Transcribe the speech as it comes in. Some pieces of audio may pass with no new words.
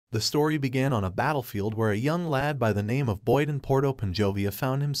The story began on a battlefield where a young lad by the name of Boyden Porto Panjovia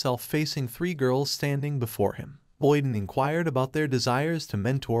found himself facing 3 girls standing before him. Boyden inquired about their desires to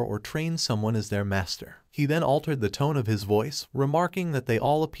mentor or train someone as their master. He then altered the tone of his voice, remarking that they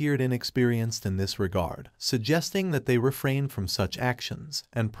all appeared inexperienced in this regard, suggesting that they refrain from such actions,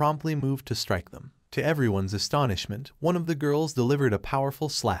 and promptly moved to strike them. To everyone's astonishment, one of the girls delivered a powerful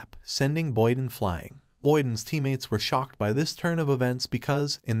slap, sending Boyden flying. Boyden's teammates were shocked by this turn of events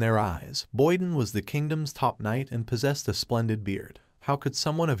because, in their eyes, Boyden was the kingdom's top knight and possessed a splendid beard. How could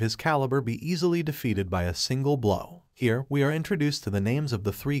someone of his caliber be easily defeated by a single blow? Here, we are introduced to the names of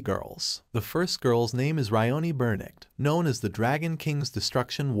the 3 girls. The first girl's name is Ryoni Bernict, known as the Dragon King's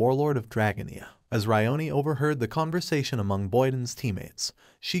Destruction Warlord of Dragonia. As Ryoni overheard the conversation among Boyden's teammates,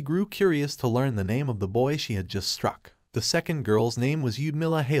 she grew curious to learn the name of the boy she had just struck. The second girl's name was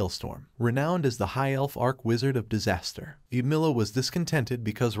Yudmila Hailstorm, renowned as the High Elf Arch-Wizard of Disaster. Yudmila was discontented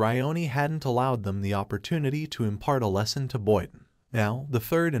because Ryoni hadn't allowed them the opportunity to impart a lesson to Boyden. Now, the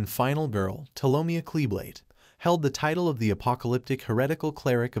third and final girl, Telomia Kleeblade, held the title of the apocalyptic heretical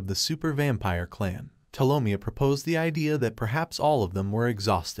cleric of the Super Vampire clan. Telomia proposed the idea that perhaps all of them were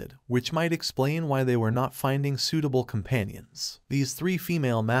exhausted, which might explain why they were not finding suitable companions. These 3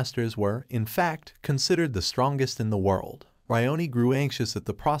 female masters were, in fact, considered the strongest in the world. Ryoni grew anxious at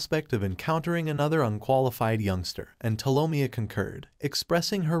the prospect of encountering another unqualified youngster, and Telomia concurred,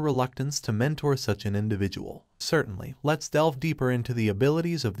 expressing her reluctance to mentor such an individual. Certainly, let's delve deeper into the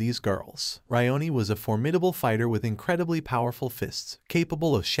abilities of these girls. Ryoni was a formidable fighter with incredibly powerful fists,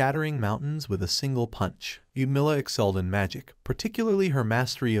 capable of shattering mountains with a single punch. Yudmila excelled in magic, particularly her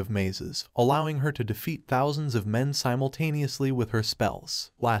mastery of mazes, allowing her to defeat thousands of men simultaneously with her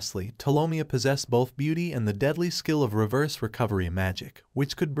spells. Lastly, Telomia possessed both beauty and the deadly skill of reverse recovery magic,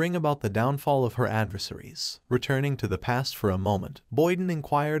 which could bring about the downfall of her adversaries. Returning to the past for a moment, Boyden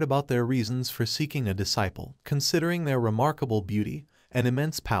inquired about their reasons for seeking a disciple, considering their remarkable beauty and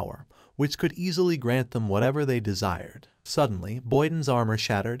immense power, which could easily grant them whatever they desired. Suddenly, Boyden's armor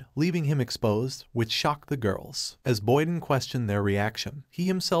shattered, leaving him exposed, which shocked the girls. As Boyden questioned their reaction, he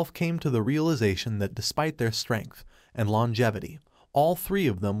himself came to the realization that despite their strength and longevity, all 3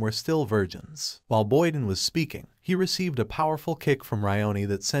 of them were still virgins. While Boyden was speaking, he received a powerful kick from Ryoni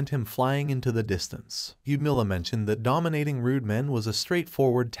that sent him flying into the distance. Yudmila mentioned that dominating rude men was a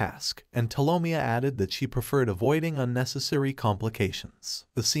straightforward task, and Telomia added that she preferred avoiding unnecessary complications.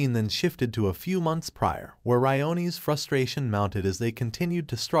 The scene then shifted to a few months prior, where Ryoni's frustration mounted as they continued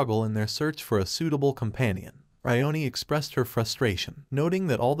to struggle in their search for a suitable companion. Ryoni expressed her frustration, noting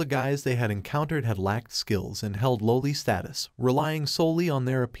that all the guys they had encountered had lacked skills and held lowly status, relying solely on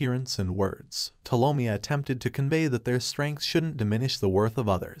their appearance and words. Telomia attempted to convey that their strengths shouldn't diminish the worth of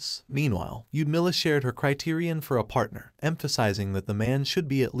others. Meanwhile, Yudmila shared her criterion for a partner, emphasizing that the man should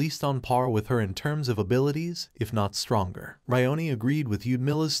be at least on par with her in terms of abilities, if not stronger. Ryoni agreed with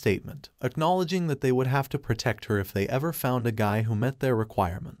Yudmila's statement, acknowledging that they would have to protect her if they ever found a guy who met their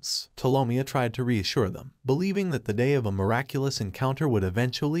requirements. Telomia tried to reassure them, believing that the day of a miraculous encounter would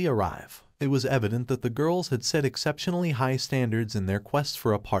eventually arrive. It was evident that the girls had set exceptionally high standards in their quest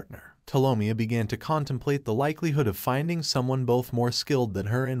for a partner. Telomia began to contemplate the likelihood of finding someone both more skilled than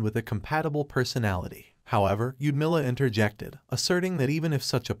her and with a compatible personality. However, Yudmila interjected, asserting that even if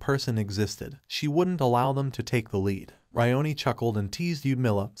such a person existed, she wouldn't allow them to take the lead. Ryoni chuckled and teased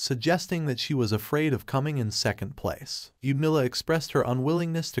Yudmila, suggesting that she was afraid of coming in second place. Yudmila expressed her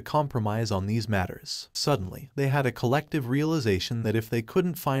unwillingness to compromise on these matters. Suddenly, they had a collective realization that if they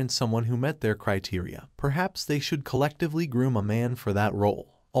couldn't find someone who met their criteria, perhaps they should collectively groom a man for that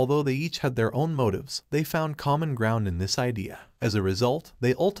role. Although they each had their own motives, they found common ground in this idea. As a result,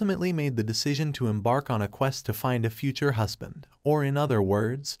 they ultimately made the decision to embark on a quest to find a future husband, or in other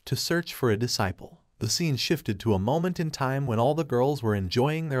words, to search for a disciple. The scene shifted to a moment in time when all the girls were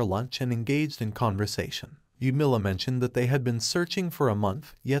enjoying their lunch and engaged in conversation. Yudmila mentioned that they had been searching for a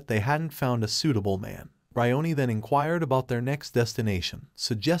month, yet they hadn't found a suitable man. Ryoni then inquired about their next destination,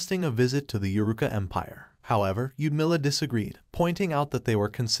 suggesting a visit to the Uruka Empire. However, Yudmila disagreed, pointing out that they were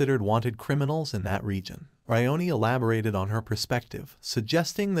considered wanted criminals in that region. Ryoni elaborated on her perspective,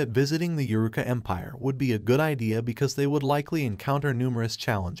 suggesting that visiting the Uruka Empire would be a good idea because they would likely encounter numerous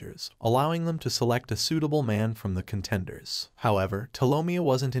challengers, allowing them to select a suitable man from the contenders. However, Telomia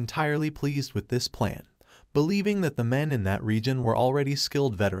wasn't entirely pleased with this plan, believing that the men in that region were already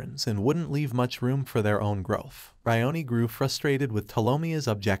skilled veterans and wouldn't leave much room for their own growth. Ryoni grew frustrated with Telomia's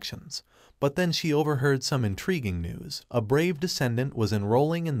objections, but then she overheard some intriguing news. A brave descendant was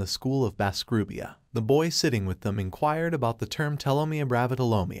enrolling in the school of Baskrubia. The boy sitting with them inquired about the term Telomia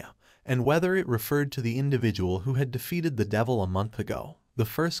Bravitolomia, and whether it referred to the individual who had defeated the devil a month ago. The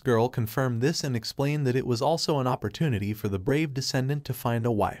first girl confirmed this and explained that it was also an opportunity for the brave descendant to find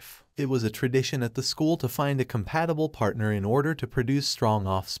a wife. It was a tradition at the school to find a compatible partner in order to produce strong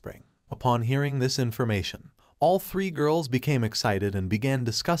offspring. Upon hearing this information, all three girls became excited and began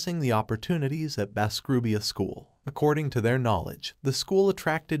discussing the opportunities at Baskrubia School. According to their knowledge, the school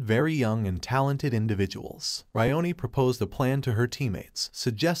attracted very young and talented individuals. Ryoni proposed a plan to her teammates,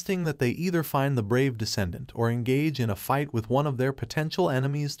 suggesting that they either find the brave descendant or engage in a fight with one of their potential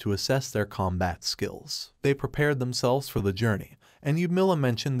enemies to assess their combat skills. They prepared themselves for the journey, and Yudmila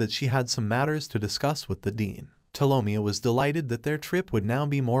mentioned that she had some matters to discuss with the dean. Ptolomea was delighted that their trip would now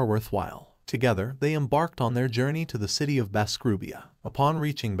be more worthwhile. Together, they embarked on their journey to the city of Baskrubia. Upon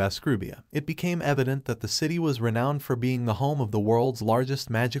reaching Baskrubia, it became evident that the city was renowned for being the home of the world's largest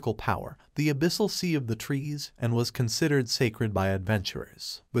magical power, the Abyssal Sea of the Trees, and was considered sacred by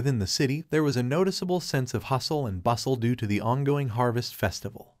adventurers. Within the city, there was a noticeable sense of hustle and bustle due to the ongoing harvest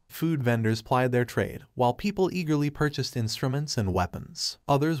festival. Food vendors plied their trade, while people eagerly purchased instruments and weapons.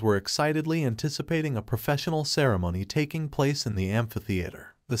 Others were excitedly anticipating a professional ceremony taking place in the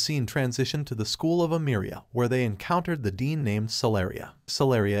amphitheater. The scene transitioned to the school of Amiria, where they encountered the dean named Celeria.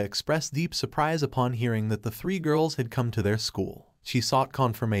 Celeria expressed deep surprise upon hearing that the three girls had come to their school. She sought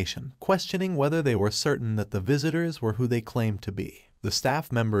confirmation, questioning whether they were certain that the visitors were who they claimed to be. The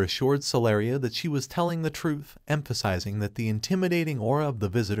staff member assured Celeria that she was telling the truth, emphasizing that the intimidating aura of the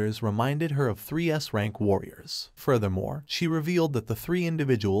visitors reminded her of 3S rank warriors. Furthermore, she revealed that the three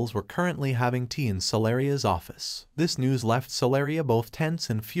individuals were currently having tea in Celeria's office. This news left Celeria both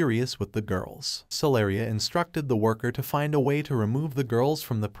tense and furious with the girls. Celeria instructed the worker to find a way to remove the girls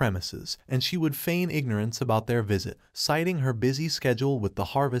from the premises, and she would feign ignorance about their visit, citing her busy schedule with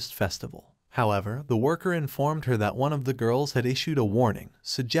the harvest festival. However, the worker informed her that one of the girls had issued a warning,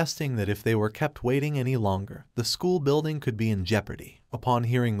 suggesting that if they were kept waiting any longer, the school building could be in jeopardy. Upon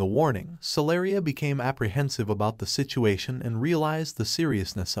hearing the warning, Celeria became apprehensive about the situation and realized the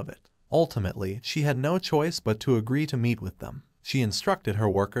seriousness of it. Ultimately, she had no choice but to agree to meet with them. She instructed her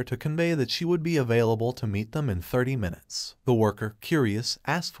worker to convey that she would be available to meet them in 30 minutes. The worker, curious,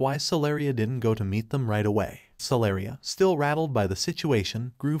 asked why Celeria didn't go to meet them right away. Celeria, still rattled by the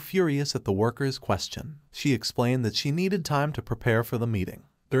situation, grew furious at the worker's question. She explained that she needed time to prepare for the meeting.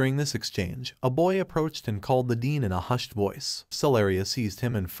 During this exchange, a boy approached and called the dean in a hushed voice. Celeria seized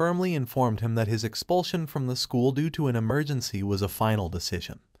him and firmly informed him that his expulsion from the school due to an emergency was a final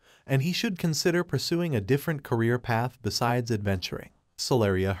decision, and he should consider pursuing a different career path besides adventuring.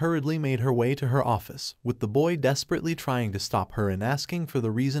 Celeria hurriedly made her way to her office, with the boy desperately trying to stop her and asking for the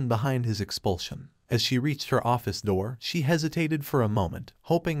reason behind his expulsion. As she reached her office door, she hesitated for a moment,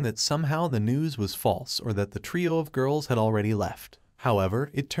 hoping that somehow the news was false or that the trio of girls had already left. However,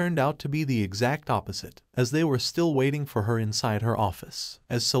 it turned out to be the exact opposite, as they were still waiting for her inside her office.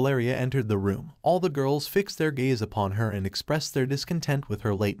 As Celeria entered the room, all the girls fixed their gaze upon her and expressed their discontent with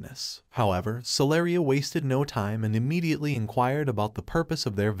her lateness. However, Celeria wasted no time and immediately inquired about the purpose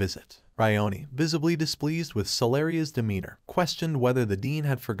of their visit. Ryoni, visibly displeased with Celeria's demeanor, questioned whether the dean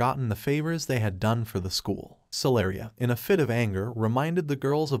had forgotten the favors they had done for the school. Celeria, in a fit of anger, reminded the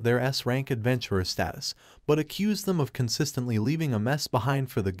girls of their S-rank adventurer status, but accused them of consistently leaving a mess behind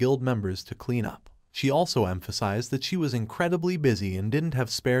for the guild members to clean up. She also emphasized that she was incredibly busy and didn't have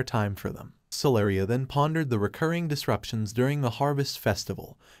spare time for them. Celeria then pondered the recurring disruptions during the harvest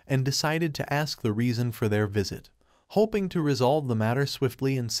festival and decided to ask the reason for their visit, hoping to resolve the matter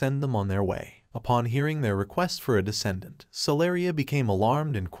swiftly and send them on their way. Upon hearing their request for a descendant, Celeria became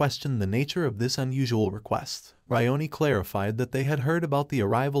alarmed and questioned the nature of this unusual request. Ryoni clarified that they had heard about the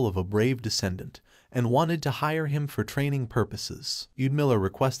arrival of a brave descendant and wanted to hire him for training purposes. Yudmila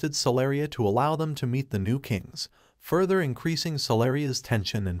requested Celeria to allow them to meet the new kings, further increasing Celeria's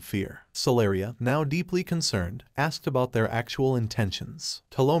tension and fear. Celeria, now deeply concerned, asked about their actual intentions.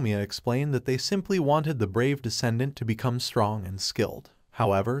 Ptolomea explained that they simply wanted the brave descendant to become strong and skilled.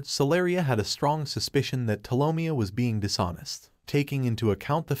 However, Celeria had a strong suspicion that Ptolomea was being dishonest. Taking into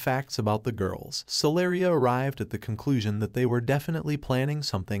account the facts about the girls, Celeria arrived at the conclusion that they were definitely planning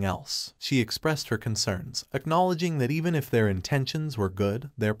something else. She expressed her concerns, acknowledging that even if their intentions were good,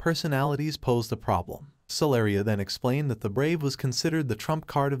 their personalities posed a problem. Celeria then explained that the brave was considered the trump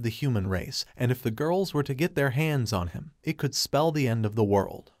card of the human race, and if the girls were to get their hands on him, it could spell the end of the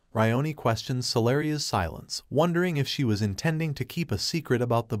world. Ryoni questioned Celeria's silence, wondering if she was intending to keep a secret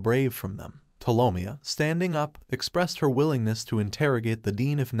about the brave from them. Ptolomea, standing up, expressed her willingness to interrogate the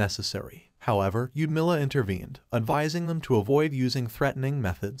dean if necessary. However, Yudmila intervened, advising them to avoid using threatening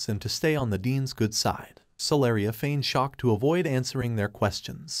methods and to stay on the dean's good side. Celeria feigned shock to avoid answering their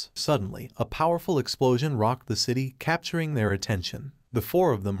questions. Suddenly, a powerful explosion rocked the city, capturing their attention. The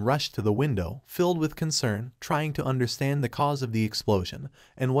four of them rushed to the window, filled with concern, trying to understand the cause of the explosion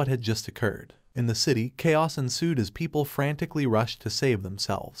and what had just occurred. In the city, chaos ensued as people frantically rushed to save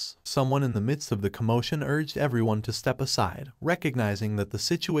themselves. Someone in the midst of the commotion urged everyone to step aside, recognizing that the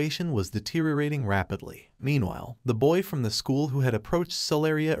situation was deteriorating rapidly. Meanwhile, the boy from the school who had approached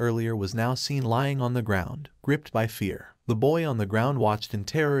Celeria earlier was now seen lying on the ground, gripped by fear. The boy on the ground watched in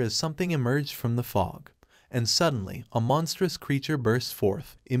terror as something emerged from the fog. And suddenly, a monstrous creature burst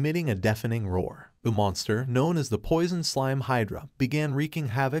forth, emitting a deafening roar. The monster, known as the poison slime hydra, began wreaking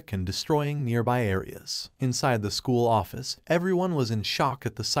havoc and destroying nearby areas. Inside the school office, everyone was in shock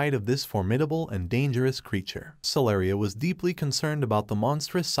at the sight of this formidable and dangerous creature. Celeria was deeply concerned about the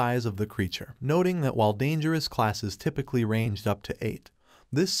monstrous size of the creature, noting that while dangerous classes typically ranged up to 8,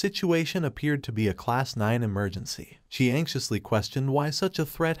 this situation appeared to be a Class 9 emergency. She anxiously questioned why such a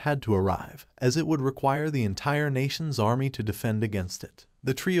threat had to arrive, as it would require the entire nation's army to defend against it.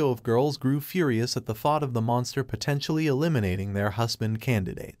 The trio of girls grew furious at the thought of the monster potentially eliminating their husband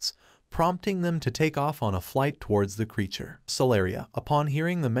candidates, prompting them to take off on a flight towards the creature. Celeria, upon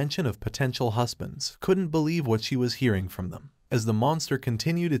hearing the mention of potential husbands, couldn't believe what she was hearing from them. As the monster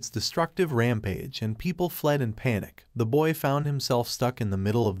continued its destructive rampage and people fled in panic, the boy found himself stuck in the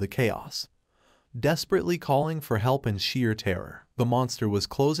middle of the chaos, desperately calling for help in sheer terror. The monster was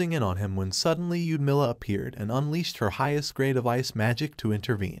closing in on him when suddenly Yudmila appeared and unleashed her highest grade of ice magic to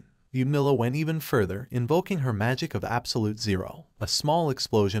intervene. Yudmila went even further, invoking her magic of absolute zero. A small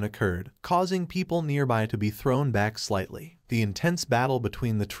explosion occurred, causing people nearby to be thrown back slightly. The intense battle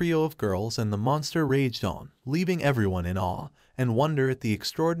between the trio of girls and the monster raged on, leaving everyone in awe and wonder at the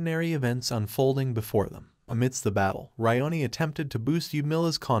extraordinary events unfolding before them. Amidst the battle, Ryoni attempted to boost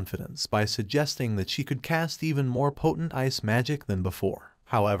Yudmila's confidence by suggesting that she could cast even more potent ice magic than before.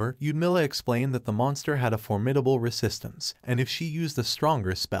 However, Yudmila explained that the monster had a formidable resistance, and if she used a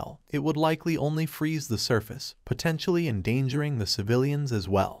stronger spell, it would likely only freeze the surface, potentially endangering the civilians as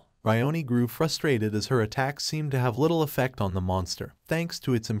well. Ryoni grew frustrated as her attacks seemed to have little effect on the monster, thanks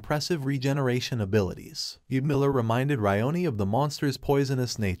to its impressive regeneration abilities. Yudmila reminded Ryoni of the monster's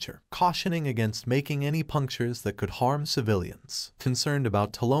poisonous nature, cautioning against making any punctures that could harm civilians. Concerned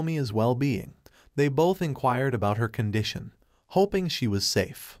about Ptolomia's well-being, they both inquired about her condition, hoping she was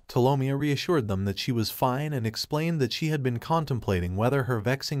safe. Ptolomia reassured them that she was fine and explained that she had been contemplating whether her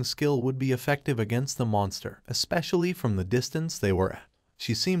vexing skill would be effective against the monster, especially from the distance they were at.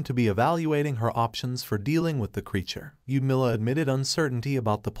 She seemed to be evaluating her options for dealing with the creature. Yudmila admitted uncertainty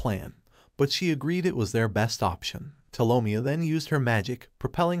about the plan, but she agreed it was their best option. Ptolomia then used her magic,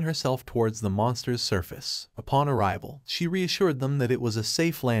 propelling herself towards the monster's surface. Upon arrival, she reassured them that it was a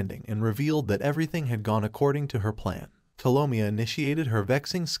safe landing and revealed that everything had gone according to her plan. Ptolomia initiated her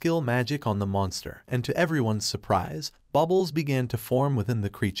vexing skill magic on the monster, and to everyone's surprise, bubbles began to form within the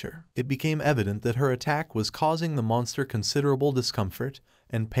creature. It became evident that her attack was causing the monster considerable discomfort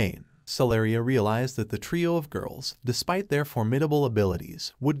and pain. Celeria realized that the trio of girls, despite their formidable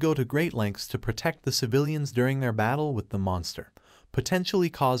abilities, would go to great lengths to protect the civilians during their battle with the monster, potentially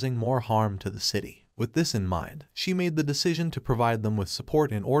causing more harm to the city. With this in mind, she made the decision to provide them with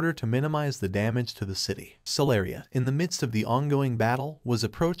support in order to minimize the damage to the city. Celeria, in the midst of the ongoing battle, was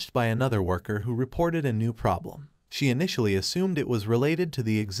approached by another worker who reported a new problem. She initially assumed it was related to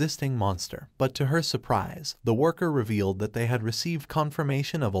the existing monster, but to her surprise, the worker revealed that they had received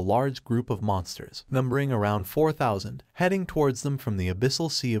confirmation of a large group of monsters, numbering around 4,000, heading towards them from the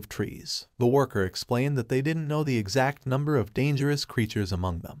abyssal sea of trees. The worker explained that they didn't know the exact number of dangerous creatures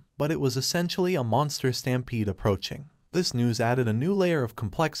among them, but it was essentially a monster stampede approaching. This news added a new layer of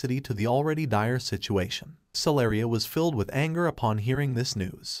complexity to the already dire situation. Celeria was filled with anger upon hearing this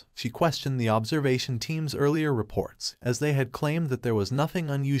news. She questioned the observation team's earlier reports, as they had claimed that there was nothing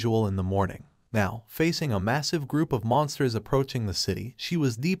unusual in the morning. Now, facing a massive group of monsters approaching the city, she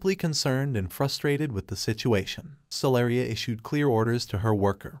was deeply concerned and frustrated with the situation. Celeria issued clear orders to her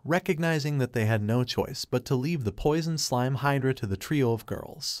worker, recognizing that they had no choice but to leave the poison slime hydra to the trio of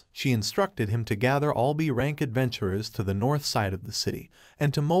girls. She instructed him to gather all B-rank adventurers to the north side of the city,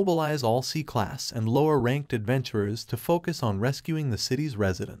 and to mobilize all C-class and lower-ranked adventurers to focus on rescuing the city's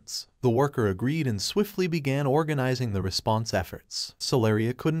residents. The worker agreed and swiftly began organizing the response efforts.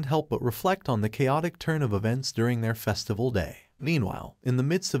 Celeria couldn't help but reflect on the chaotic turn of events during their festival day. Meanwhile, in the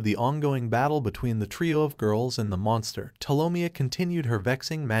midst of the ongoing battle between the trio of girls and the monster, Ptolomia continued her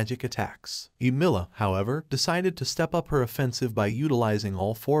vexing magic attacks. Yudmila, however, decided to step up her offensive by utilizing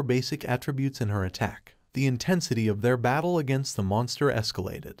all 4 basic attributes in her attack. The intensity of their battle against the monster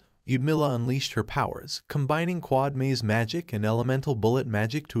escalated. Yudmila unleashed her powers, combining quad maze magic and elemental bullet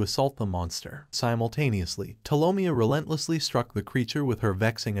magic to assault the monster. Simultaneously, Telomia relentlessly struck the creature with her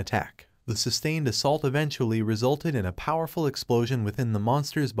vexing attack. The sustained assault eventually resulted in a powerful explosion within the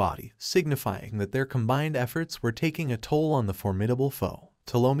monster's body, signifying that their combined efforts were taking a toll on the formidable foe.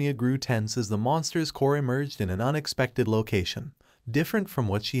 Telomia grew tense as the monster's core emerged in an unexpected location, different from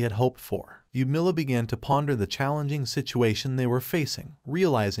what she had hoped for. Yudmila began to ponder the challenging situation they were facing,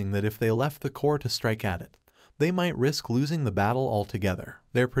 realizing that if they left the core to strike at it, they might risk losing the battle altogether.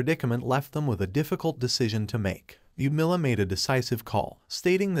 Their predicament left them with a difficult decision to make. Yudmila made a decisive call,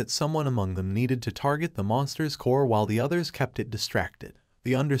 stating that someone among them needed to target the monster's core while the others kept it distracted.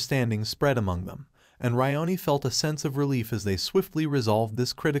 The understanding spread among them, and Ryoni felt a sense of relief as they swiftly resolved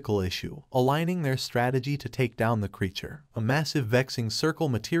this critical issue, aligning their strategy to take down the creature. A massive vexing circle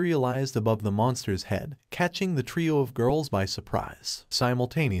materialized above the monster's head, catching the trio of girls by surprise.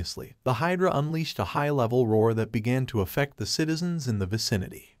 Simultaneously, the Hydra unleashed a high-level roar that began to affect the citizens in the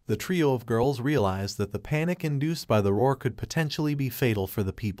vicinity. The trio of girls realized that the panic induced by the roar could potentially be fatal for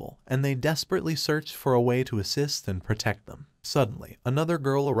the people, and they desperately searched for a way to assist and protect them. Suddenly, another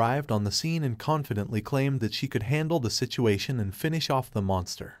girl arrived on the scene and confidently claimed that she could handle the situation and finish off the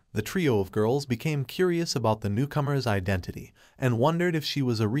monster. The trio of girls became curious about the newcomer's identity and wondered if she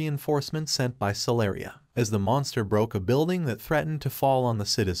was a reinforcement sent by Celeria. As the monster broke a building that threatened to fall on the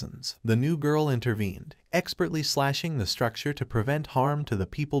citizens, the new girl intervened, expertly slashing the structure to prevent harm to the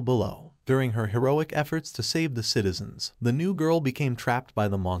people below. During her heroic efforts to save the citizens, the new girl became trapped by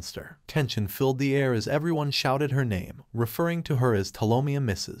the monster. Tension filled the air as everyone shouted her name, referring to her as Telomia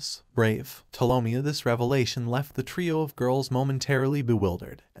Mrs. Brave. Telomia. This revelation left the trio of girls momentarily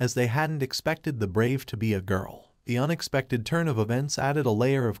bewildered, as they hadn't expected the Brave to be a girl. The unexpected turn of events added a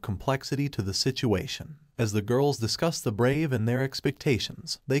layer of complexity to the situation. As the girls discussed the Brave and their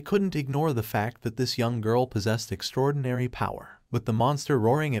expectations, they couldn't ignore the fact that this young girl possessed extraordinary power. With the monster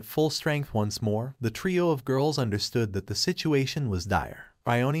roaring at full strength once more, the trio of girls understood that the situation was dire.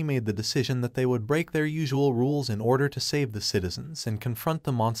 Ryoni made the decision that they would break their usual rules in order to save the citizens and confront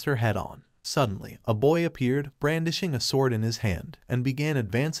the monster head-on. Suddenly, a boy appeared, brandishing a sword in his hand, and began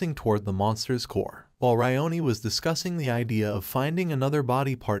advancing toward the monster's core. While Ryoni was discussing the idea of finding another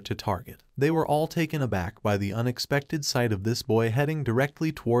body part to target, they were all taken aback by the unexpected sight of this boy heading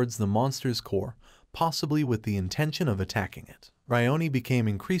directly towards the monster's core, possibly with the intention of attacking it. Ryoni became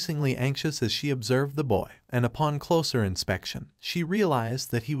increasingly anxious as she observed the boy, and upon closer inspection, she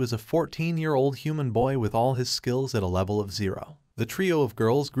realized that he was a 14-year-old human boy with all his skills at a level of 0. The trio of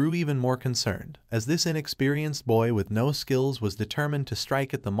girls grew even more concerned, as this inexperienced boy with no skills was determined to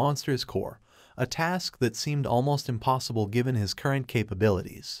strike at the monster's core, a task that seemed almost impossible given his current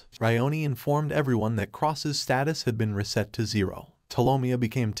capabilities. Ryoni informed everyone that Cross's status had been reset to 0. Telomia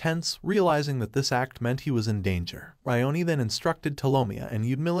became tense, realizing that this act meant he was in danger. Ryoni then instructed Telomia and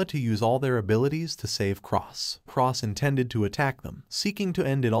Yudmila to use all their abilities to save Cross. Cross intended to attack them, seeking to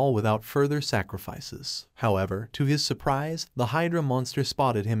end it all without further sacrifices. However, to his surprise, the Hydra monster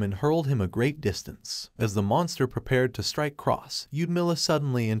spotted him and hurled him a great distance. As the monster prepared to strike Cross, Yudmila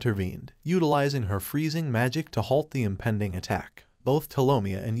suddenly intervened, utilizing her freezing magic to halt the impending attack. Both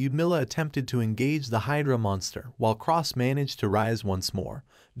Telomia and Yudmila attempted to engage the Hydra monster, while Cross managed to rise once more,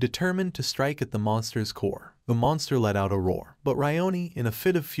 determined to strike at the monster's core. The monster let out a roar, but Ryoni, in a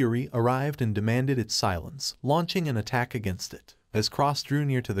fit of fury, arrived and demanded its silence, launching an attack against it. As Cross drew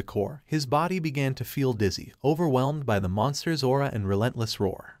near to the core, his body began to feel dizzy, overwhelmed by the monster's aura and relentless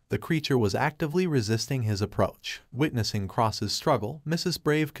roar. The creature was actively resisting his approach. Witnessing Cross's struggle, Mrs.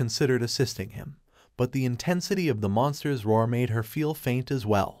 Brave considered assisting him, but the intensity of the monster's roar made her feel faint as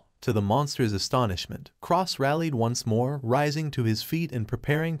well. To the monster's astonishment, Cross rallied once more, rising to his feet and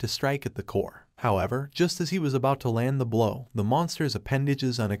preparing to strike at the core. However, just as he was about to land the blow, the monster's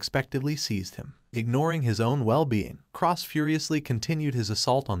appendages unexpectedly seized him. Ignoring his own well-being, Cross furiously continued his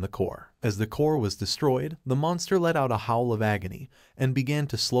assault on the core. As the core was destroyed, the monster let out a howl of agony and began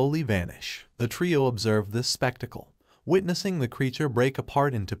to slowly vanish. The trio observed this spectacle, witnessing the creature break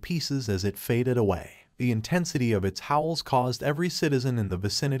apart into pieces as it faded away. The intensity of its howls caused every citizen in the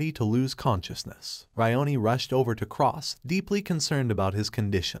vicinity to lose consciousness. Ryoni rushed over to Cross, deeply concerned about his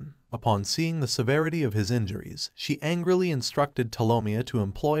condition. Upon seeing the severity of his injuries, she angrily instructed Telomia to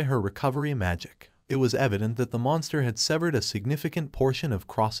employ her recovery magic. It was evident that the monster had severed a significant portion of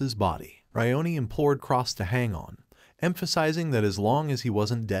Cross's body. Ryoni implored Cross to hang on, emphasizing that as long as he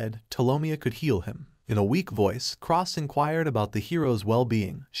wasn't dead, Telomia could heal him. In a weak voice, Cross inquired about the hero's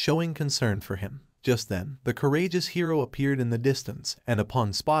well-being, showing concern for him. Just then, the courageous hero appeared in the distance, and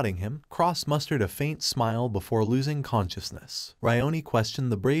upon spotting him, Cross mustered a faint smile before losing consciousness. Ryoni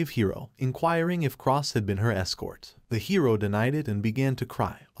questioned the brave hero, inquiring if Cross had been her escort. The hero denied it and began to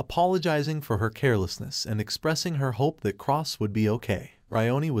cry, apologizing for her carelessness and expressing her hope that Cross would be okay.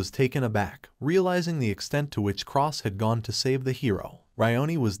 Ryoni was taken aback, realizing the extent to which Cross had gone to save the hero.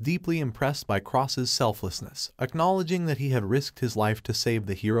 Ryoni was deeply impressed by Cross's selflessness, acknowledging that he had risked his life to save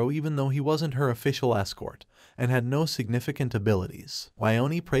the hero even though he wasn't her official escort and had no significant abilities.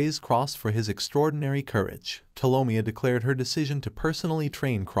 Ryoni praised Cross for his extraordinary courage. Telomia declared her decision to personally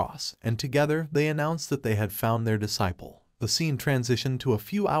train Cross, and together they announced that they had found their disciple. The scene transitioned to a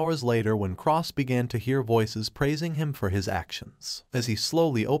few hours later when Cross began to hear voices praising him for his actions. As he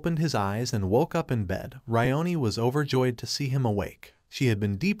slowly opened his eyes and woke up in bed, Ryoni was overjoyed to see him awake. She had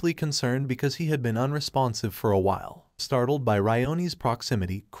been deeply concerned because he had been unresponsive for a while. Startled by Ryoni's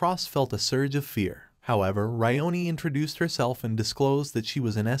proximity, Cross felt a surge of fear. However, Ryoni introduced herself and disclosed that she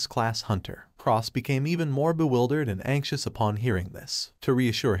was an S-class hunter. Cross became even more bewildered and anxious upon hearing this. To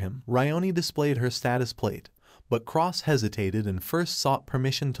reassure him, Ryoni displayed her status plate, but Cross hesitated and first sought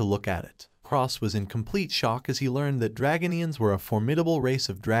permission to look at it. Cross was in complete shock as he learned that Dragonians were a formidable race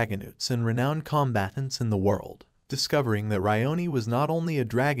of Dragonutes and renowned combatants in the world. Discovering that Ryoni was not only a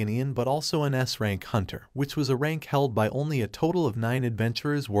Dragonian but also an S-rank hunter, which was a rank held by only a total of 9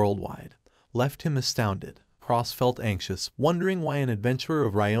 adventurers worldwide, left him astounded. Cross felt anxious, wondering why an adventurer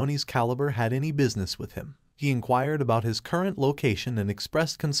of Ryoni's caliber had any business with him. He inquired about his current location and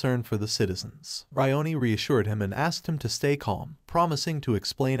expressed concern for the citizens. Ryoni reassured him and asked him to stay calm, promising to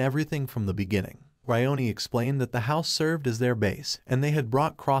explain everything from the beginning. Ryoni explained that the house served as their base, and they had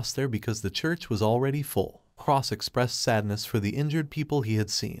brought Cross there because the church was already full. Cross expressed sadness for the injured people he had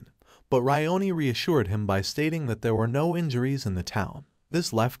seen, but Ryoni reassured him by stating that there were no injuries in the town.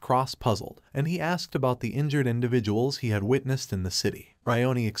 This left Cross puzzled, and he asked about the injured individuals he had witnessed in the city.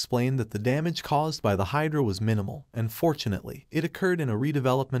 Ryoni explained that the damage caused by the Hydra was minimal, and fortunately, it occurred in a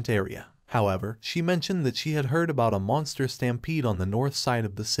redevelopment area. However, she mentioned that she had heard about a monster stampede on the north side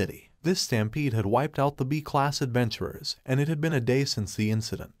of the city. This stampede had wiped out the B-class adventurers, and it had been a day since the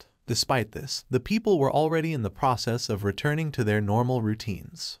incident. Despite this, the people were already in the process of returning to their normal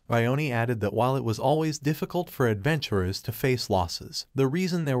routines. Ryoni added that while it was always difficult for adventurers to face losses, the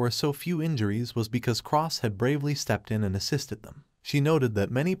reason there were so few injuries was because Cross had bravely stepped in and assisted them. She noted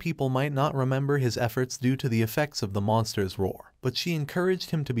that many people might not remember his efforts due to the effects of the monster's roar, but she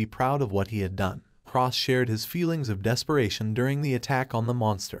encouraged him to be proud of what he had done. Cross shared his feelings of desperation during the attack on the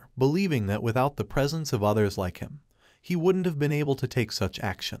monster, believing that without the presence of others like him, he wouldn't have been able to take such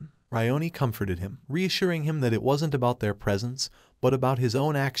action. Ryoni comforted him, reassuring him that it wasn't about their presence, but about his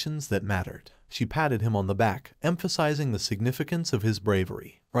own actions that mattered. She patted him on the back, emphasizing the significance of his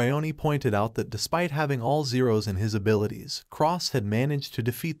bravery. Ryoni pointed out that despite having all zeros in his abilities, Cross had managed to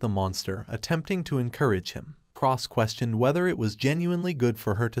defeat the monster, attempting to encourage him. Cross questioned whether it was genuinely good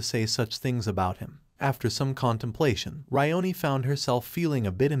for her to say such things about him. After some contemplation, Ryoni found herself feeling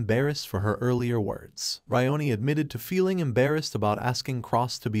a bit embarrassed for her earlier words. Ryoni admitted to feeling embarrassed about asking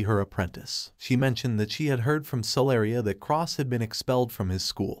Cross to be her apprentice. She mentioned that she had heard from Celeria that Cross had been expelled from his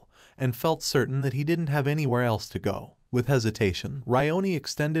school, and felt certain that he didn't have anywhere else to go. With hesitation, Ryoni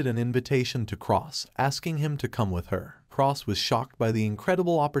extended an invitation to Cross, asking him to come with her. Cross was shocked by the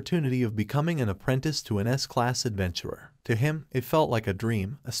incredible opportunity of becoming an apprentice to an S-class adventurer. To him, it felt like a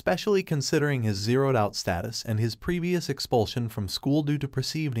dream, especially considering his zeroed-out status and his previous expulsion from school due to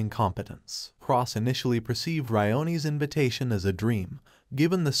perceived incompetence. Cross initially perceived Ryoni's invitation as a dream,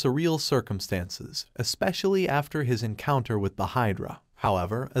 given the surreal circumstances, especially after his encounter with the Hydra.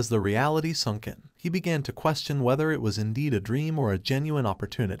 However, as the reality sunk in, he began to question whether it was indeed a dream or a genuine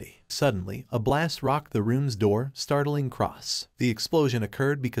opportunity. Suddenly, a blast rocked the room's door, startling Cross. The explosion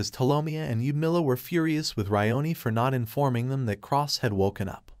occurred because Telomia and Yudmila were furious with Ryoni for not informing them that Cross had woken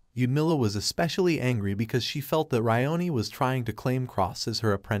up. Yudmila was especially angry because she felt that Ryoni was trying to claim Cross as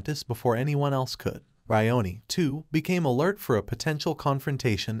her apprentice before anyone else could. Ryoni, too, became alert for a potential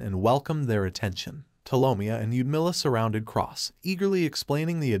confrontation and welcomed their attention. Telomia and Yudmila surrounded Cross, eagerly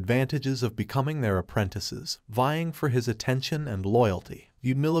explaining the advantages of becoming their apprentices, vying for his attention and loyalty.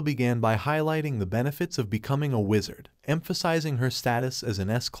 Yudmila began by highlighting the benefits of becoming a wizard, emphasizing her status as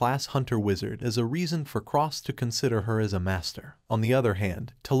an S-class hunter-wizard as a reason for Cross to consider her as a master. On the other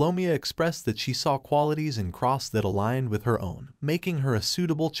hand, Telomia expressed that she saw qualities in Cross that aligned with her own, making her a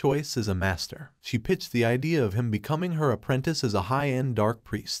suitable choice as a master. She pitched the idea of him becoming her apprentice as a high-end dark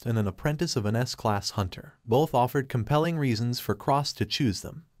priest and an apprentice of an S-class hunter. Both offered compelling reasons for Cross to choose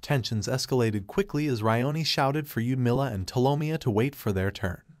them. Tensions escalated quickly as Ryoni shouted for Yudmila and Telomia to wait for their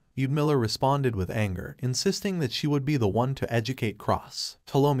turn. Yudmila responded with anger, insisting that she would be the one to educate Cross.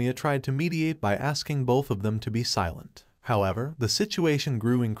 Ptolomea tried to mediate by asking both of them to be silent. However, the situation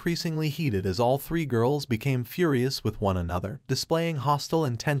grew increasingly heated as all three girls became furious with one another, displaying hostile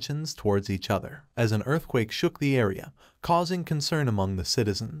intentions towards each other. As an earthquake shook the area, causing concern among the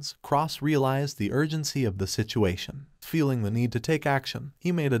citizens, Cross realized the urgency of the situation. Feeling the need to take action,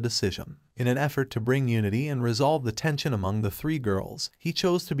 he made a decision. In an effort to bring unity and resolve the tension among the three girls, he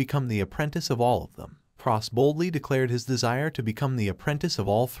chose to become the apprentice of all of them. Cross boldly declared his desire to become the apprentice of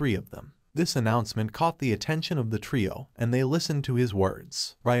all three of them. This announcement caught the attention of the trio, and they listened to his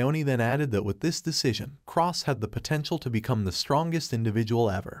words. Ryoni then added that with this decision, Cross had the potential to become the strongest individual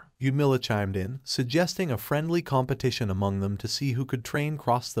ever. Yudmila chimed in, suggesting a friendly competition among them to see who could train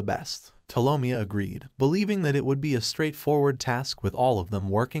Cross the best. Ptolomea agreed, believing that it would be a straightforward task with all of them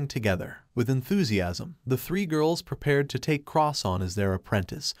working together. With enthusiasm, the three girls prepared to take Cross on as their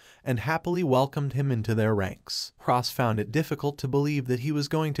apprentice, and happily welcomed him into their ranks. Cross found it difficult to believe that he was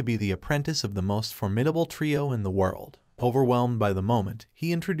going to be the apprentice of the most formidable trio in the world. Overwhelmed by the moment,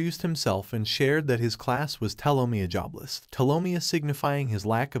 he introduced himself and shared that his class was Telomea jobless, Telomea signifying his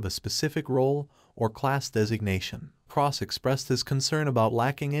lack of a specific role or class designation. Cross expressed his concern about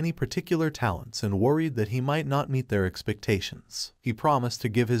lacking any particular talents and worried that he might not meet their expectations. He promised to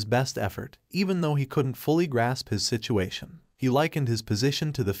give his best effort, even though he couldn't fully grasp his situation. He likened his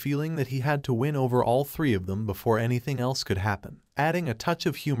position to the feeling that he had to win over all three of them before anything else could happen, adding a touch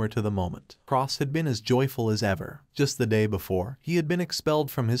of humor to the moment. Cross had been as joyful as ever. Just the day before, he had been expelled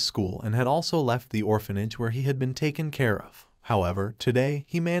from his school and had also left the orphanage where he had been taken care of. However, today,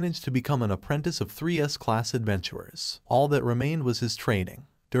 he managed to become an apprentice of 3S class adventurers. All that remained was his training.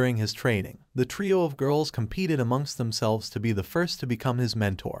 During his training, the trio of girls competed amongst themselves to be the first to become his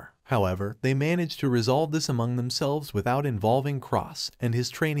mentor. However, they managed to resolve this among themselves without involving Cross, and his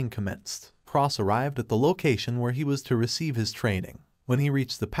training commenced. Cross arrived at the location where he was to receive his training. When he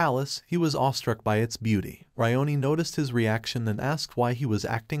reached the palace, he was awestruck by its beauty. Ryoni noticed his reaction and asked why he was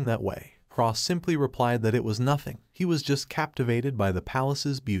acting that way. Cross simply replied that it was nothing. He was just captivated by the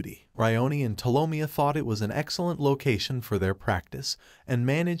palace's beauty. Ryoni and Ptolomea thought it was an excellent location for their practice and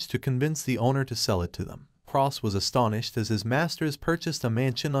managed to convince the owner to sell it to them. Cross was astonished as his masters purchased a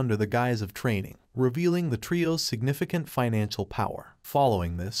mansion under the guise of training, revealing the trio's significant financial power.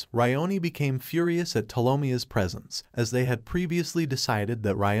 Following this, Ryoni became furious at Ptolomea's presence, as they had previously decided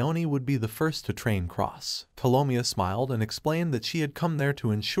that Ryoni would be the first to train Cross. Ptolomea smiled and explained that she had come there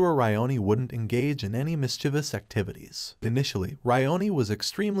to ensure Ryoni wouldn't engage in any mischievous activities. Initially, Ryoni was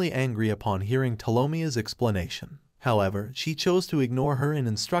extremely angry upon hearing Ptolomea's explanation. However, she chose to ignore her and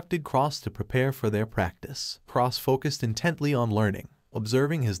instructed Cross to prepare for their practice. Cross focused intently on learning.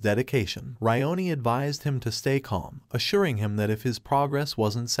 Observing his dedication, Ryoni advised him to stay calm, assuring him that if his progress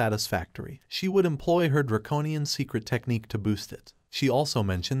wasn't satisfactory, she would employ her draconian secret technique to boost it. She also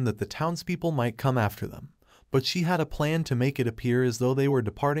mentioned that the townspeople might come after them, but she had a plan to make it appear as though they were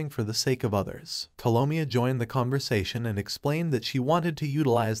departing for the sake of others. Ptolomea joined the conversation and explained that she wanted to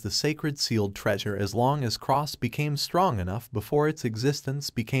utilize the sacred sealed treasure as long as Cross became strong enough before its existence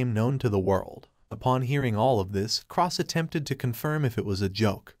became known to the world. Upon hearing all of this, Cross attempted to confirm if it was a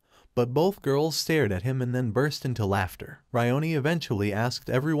joke, but both girls stared at him and then burst into laughter. Ryoni eventually asked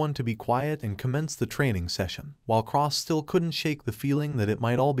everyone to be quiet and commenced the training session, while Cross still couldn't shake the feeling that it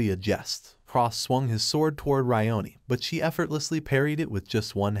might all be a jest. Cross swung his sword toward Ryoni, but she effortlessly parried it with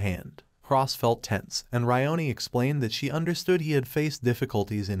just one hand. Cross felt tense, and Ryoni explained that she understood he had faced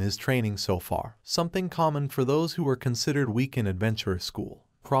difficulties in his training so far, something common for those who were considered weak in adventurer school.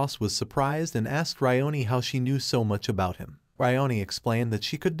 Cross was surprised and asked Ryoni how she knew so much about him. Ryoni explained that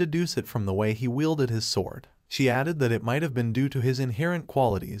she could deduce it from the way he wielded his sword. She added that it might have been due to his inherent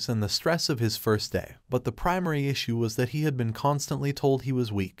qualities and the stress of his first day, but the primary issue was that he had been constantly told he was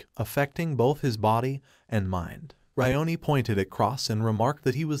weak, affecting both his body and mind. Ryoni pointed at Cross and remarked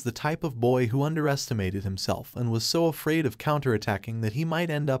that he was the type of boy who underestimated himself and was so afraid of counterattacking that he might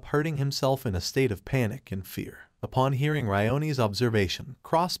end up hurting himself in a state of panic and fear. Upon hearing Ryoni's observation,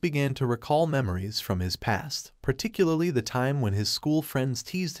 Cross began to recall memories from his past, particularly the time when his school friends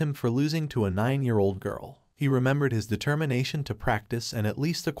teased him for losing to a 9-year-old girl. He remembered his determination to practice and at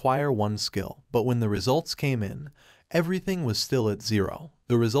least acquire one skill, but when the results came in, everything was still at 0.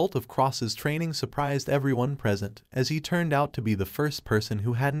 The result of Cross's training surprised everyone present, as he turned out to be the first person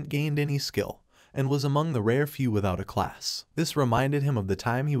who hadn't gained any skill, and was among the rare few without a class. This reminded him of the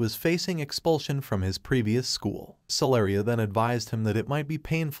time he was facing expulsion from his previous school. Celeria then advised him that it might be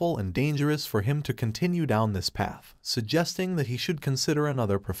painful and dangerous for him to continue down this path, suggesting that he should consider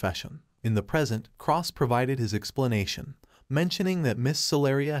another profession. In the present, Cross provided his explanation, mentioning that Miss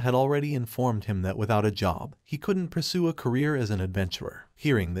Celeria had already informed him that without a job, he couldn't pursue a career as an adventurer.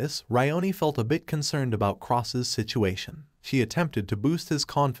 Hearing this, Ryoni felt a bit concerned about Cross's situation. She attempted to boost his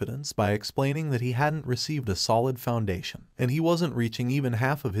confidence by explaining that he hadn't received a solid foundation, and he wasn't reaching even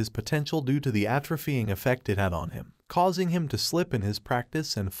half of his potential due to the atrophying effect it had on him, causing him to slip in his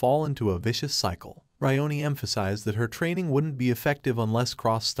practice and fall into a vicious cycle. Ryoni emphasized that her training wouldn't be effective unless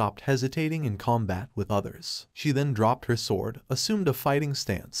Cross stopped hesitating in combat with others. She then dropped her sword, assumed a fighting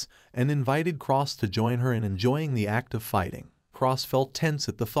stance, and invited Cross to join her in enjoying the act of fighting. Cross felt tense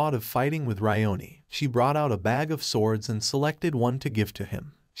at the thought of fighting with Ryoni. She brought out a bag of swords and selected one to give to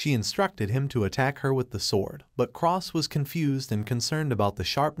him. She instructed him to attack her with the sword, but Cross was confused and concerned about the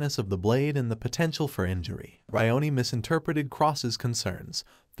sharpness of the blade and the potential for injury. Ryoni misinterpreted Cross's concerns,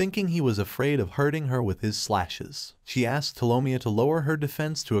 thinking he was afraid of hurting her with his slashes. She asked Tolomia to lower her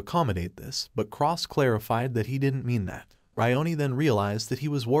defense to accommodate this, but Cross clarified that he didn't mean that. Ryoni then realized that he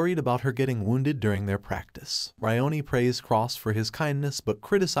was worried about her getting wounded during their practice. Ryoni praised Cross for his kindness but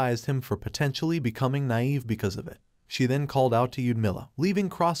criticized him for potentially becoming naive because of it. She then called out to Yudmila, leaving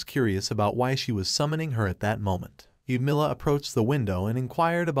Cross curious about why she was summoning her at that moment. Yudmila approached the window and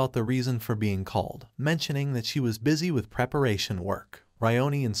inquired about the reason for being called, mentioning that she was busy with preparation work.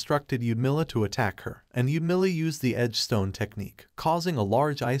 Ryoni instructed Yudmila to attack her, and Yudmila used the edge stone technique, causing a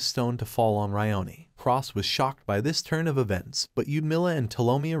large ice stone to fall on Ryoni. Cross was shocked by this turn of events, but Yudmila and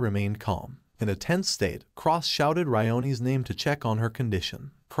Tolomia remained calm. In a tense state, Cross shouted Ryoni's name to check on her condition.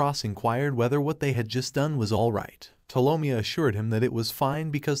 Cross inquired whether what they had just done was all right. Tolomia assured him that it was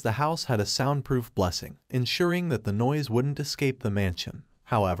fine because the house had a soundproof blessing, ensuring that the noise wouldn't escape the mansion.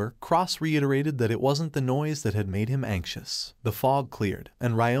 However, Cross reiterated that it wasn't the noise that had made him anxious. The fog cleared,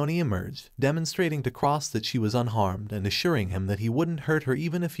 and Ryoni emerged, demonstrating to Cross that she was unharmed and assuring him that he wouldn't hurt her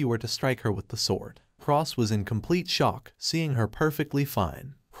even if he were to strike her with the sword. Cross was in complete shock, seeing her perfectly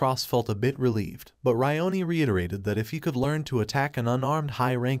fine. Cross felt a bit relieved, but Ryoni reiterated that if he could learn to attack an unarmed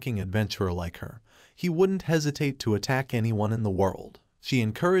high-ranking adventurer like her, he wouldn't hesitate to attack anyone in the world. She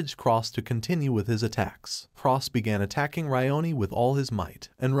encouraged Cross to continue with his attacks. Cross began attacking Ryoni with all his might,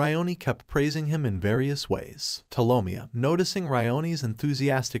 and Ryoni kept praising him in various ways. Tolomia, noticing Ryoni's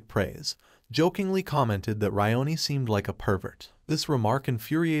enthusiastic praise, jokingly commented that Ryoni seemed like a pervert. This remark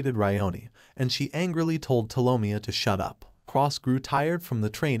infuriated Ryoni, and she angrily told Tolomia to shut up. Cross grew tired from the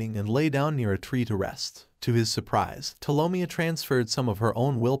training and lay down near a tree to rest. To his surprise, Tolomia transferred some of her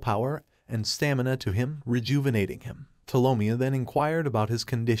own willpower and stamina to him, rejuvenating him. Tolomia then inquired about his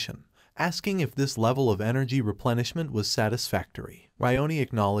condition, asking if this level of energy replenishment was satisfactory. Ryoni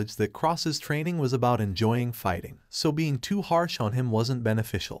acknowledged that Cross's training was about enjoying fighting, so being too harsh on him wasn't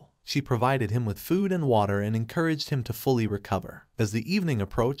beneficial. She provided him with food and water and encouraged him to fully recover. As the evening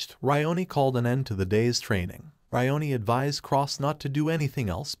approached, Ryoni called an end to the day's training. Ryoni advised Cross not to do anything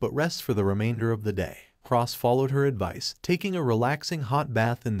else but rest for the remainder of the day. Cross followed her advice, taking a relaxing hot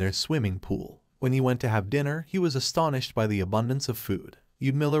bath in their swimming pool. When he went to have dinner, he was astonished by the abundance of food.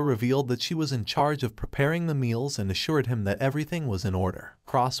 Yudmila revealed that she was in charge of preparing the meals and assured him that everything was in order.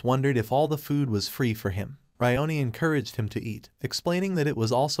 Cross wondered if all the food was free for him. Ryoni encouraged him to eat, explaining that it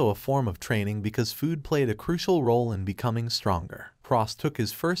was also a form of training because food played a crucial role in becoming stronger. Cross took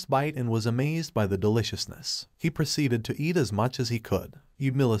his first bite and was amazed by the deliciousness. He proceeded to eat as much as he could.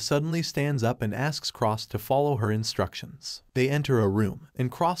 Yudmila suddenly stands up and asks Cross to follow her instructions. They enter a room,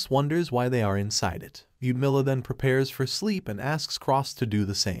 and Cross wonders why they are inside it. Yudmila then prepares for sleep and asks Cross to do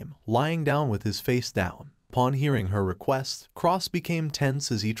the same, lying down with his face down. Upon hearing her request, Cross became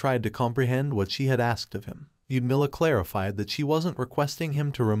tense as he tried to comprehend what she had asked of him. Yudmila clarified that she wasn't requesting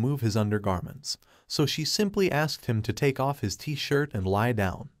him to remove his undergarments, so she simply asked him to take off his t-shirt and lie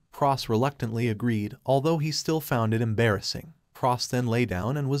down. Cross reluctantly agreed, although he still found it embarrassing. Cross then lay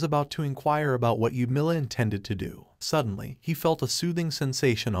down and was about to inquire about what Yudmila intended to do. Suddenly, he felt a soothing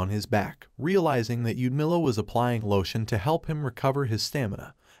sensation on his back, realizing that Yudmila was applying lotion to help him recover his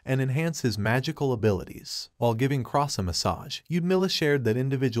stamina and enhance his magical abilities. While giving Cross a massage, Yudmila shared that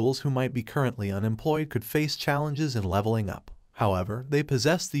individuals who might be currently unemployed could face challenges in leveling up. However, they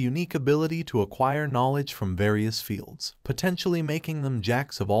possessed the unique ability to acquire knowledge from various fields, potentially making them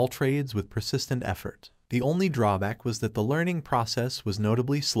jacks of all trades with persistent effort. The only drawback was that the learning process was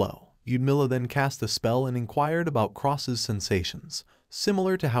notably slow. Yudmila then cast a spell and inquired about Cross's sensations,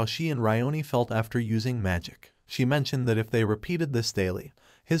 similar to how she and Ryoni felt after using magic. She mentioned that if they repeated this daily,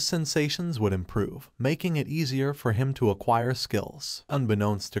 his sensations would improve, making it easier for him to acquire skills.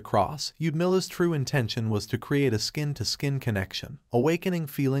 Unbeknownst to Cross, Yudmila's true intention was to create a skin-to-skin connection, awakening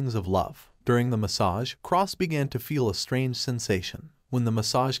feelings of love. During the massage, Cross began to feel a strange sensation. When the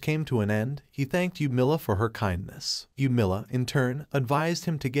massage came to an end, he thanked Yudmila for her kindness. Yudmila, in turn, advised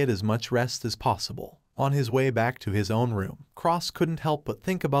him to get as much rest as possible. On his way back to his own room, Cross couldn't help but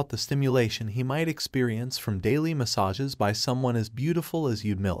think about the stimulation he might experience from daily massages by someone as beautiful as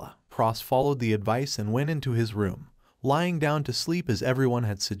Yudmila. Cross followed the advice and went into his room, lying down to sleep as everyone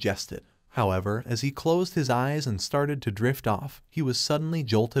had suggested. However, as he closed his eyes and started to drift off, he was suddenly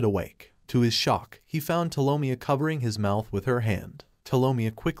jolted awake. To his shock, he found Telomia covering his mouth with her hand.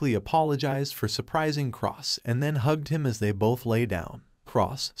 Telomia quickly apologized for surprising Cross and then hugged him as they both lay down.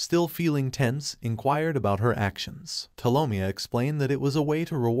 Cross, still feeling tense, inquired about her actions. Telomia explained that it was a way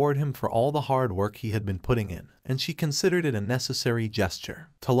to reward him for all the hard work he had been putting in, and she considered it a necessary gesture.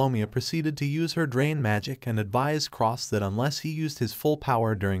 Telomia proceeded to use her drain magic and advised Cross that unless he used his full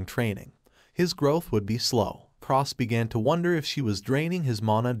power during training, his growth would be slow. Cross began to wonder if she was draining his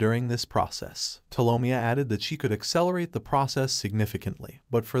mana during this process. Telomia added that she could accelerate the process significantly,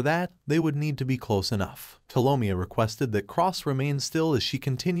 but for that, they would need to be close enough. Telomia requested that Cross remain still as she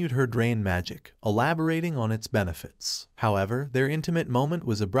continued her drain magic, elaborating on its benefits. However, their intimate moment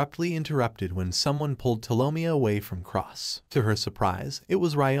was abruptly interrupted when someone pulled Telomia away from Cross. To her surprise, it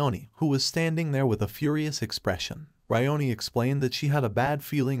was Ryoni, who was standing there with a furious expression. Ryoni explained that she had a bad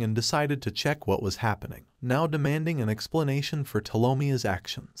feeling and decided to check what was happening, now demanding an explanation for Telomia's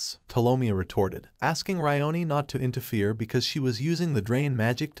actions. Telomia retorted, asking Ryoni not to interfere because she was using the drain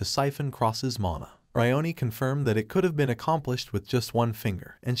magic to siphon Cross's mana. Ryoni confirmed that it could have been accomplished with just one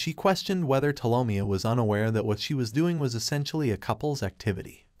finger, and she questioned whether Telomia was unaware that what she was doing was essentially a couple's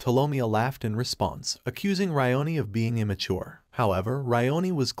activity. Telomia laughed in response, accusing Ryoni of being immature. However,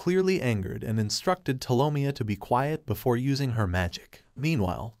 Ryoni was clearly angered and instructed Telomia to be quiet before using her magic.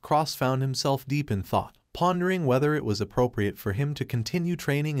 Meanwhile, Cross found himself deep in thought, pondering whether it was appropriate for him to continue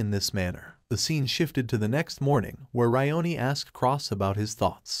training in this manner. The scene shifted to the next morning, where Ryoni asked Cross about his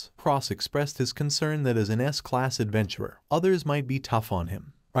thoughts. Cross expressed his concern that as an S-class adventurer, others might be tough on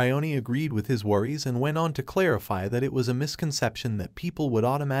him. Ryoni agreed with his worries and went on to clarify that it was a misconception that people would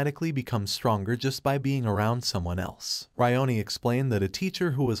automatically become stronger just by being around someone else. Ryoni explained that a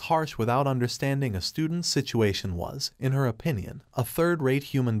teacher who was harsh without understanding a student's situation was, in her opinion, a third-rate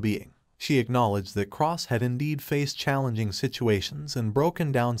human being. She acknowledged that Cross had indeed faced challenging situations and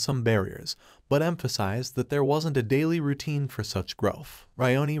broken down some barriers, but emphasized that there wasn't a daily routine for such growth.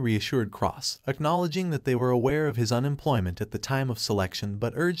 Ryoni reassured Cross, acknowledging that they were aware of his unemployment at the time of selection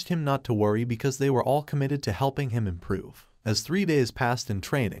but urged him not to worry because they were all committed to helping him improve. As 3 days passed in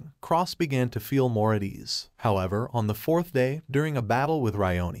training, Cross began to feel more at ease. However, on the 4th day, during a battle with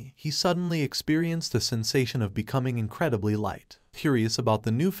Ryoni, he suddenly experienced a sensation of becoming incredibly light. Curious about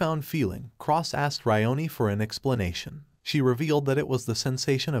the newfound feeling, Cross asked Ryoni for an explanation. She revealed that it was the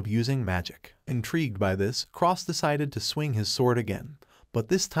sensation of using magic. Intrigued by this, Cross decided to swing his sword again, but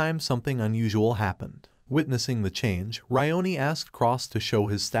this time something unusual happened. Witnessing the change, Ryoni asked Cross to show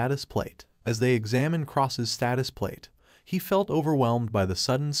his status plate. As they examined Cross's status plate, he felt overwhelmed by the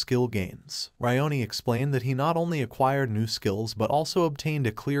sudden skill gains. Ryoni explained that he not only acquired new skills but also obtained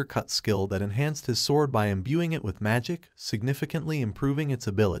a clear-cut skill that enhanced his sword by imbuing it with magic, significantly improving its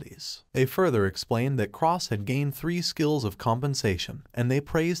abilities. They further explained that Cross had gained 3 skills of compensation, and they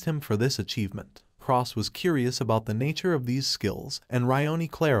praised him for this achievement. Cross was curious about the nature of these skills, and Ryoni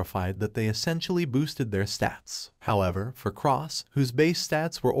clarified that they essentially boosted their stats. However, for Cross, whose base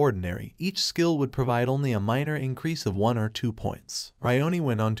stats were ordinary, each skill would provide only a minor increase of 1 or 2 points. Ryoni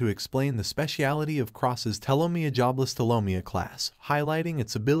went on to explain the speciality of Cross's Telomia Jobless Telomia class, highlighting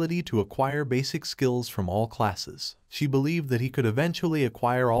its ability to acquire basic skills from all classes. She believed that he could eventually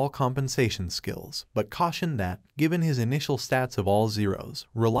acquire all compensation skills, but cautioned that, given his initial stats of all zeros,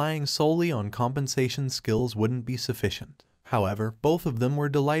 relying solely on compensation skills wouldn't be sufficient. However, both of them were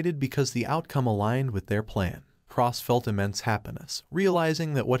delighted because the outcome aligned with their plan. Cross felt immense happiness,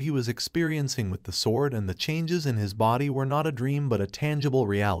 realizing that what he was experiencing with the sword and the changes in his body were not a dream but a tangible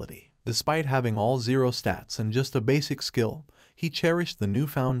reality. Despite having all 0 stats and just a basic skill, he cherished the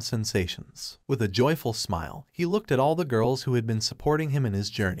newfound sensations. With a joyful smile, he looked at all the girls who had been supporting him in his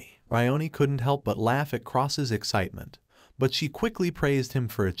journey. Ryoni couldn't help but laugh at Cross's excitement, but she quickly praised him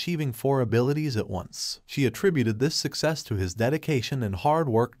for achieving 4 abilities at once. She attributed this success to his dedication and hard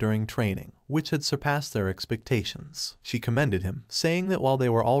work during training, which had surpassed their expectations. She commended him, saying that while they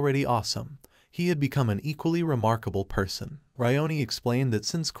were already awesome, he had become an equally remarkable person. Ryoni explained that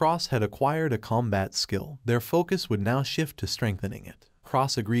since Cross had acquired a combat skill, their focus would now shift to strengthening it.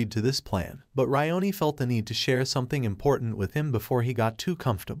 Cross agreed to this plan, but Ryoni felt the need to share something important with him before he got too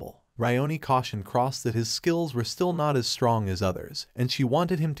comfortable. Ryoni cautioned Cross that his skills were still not as strong as others, and she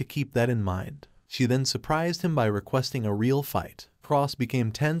wanted him to keep that in mind. She then surprised him by requesting a real fight. Cross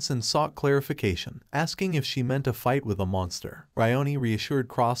became tense and sought clarification, asking if she meant a fight with a monster. Ryoni reassured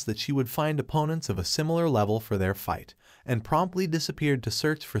Cross that she would find opponents of a similar level for their fight, and promptly disappeared to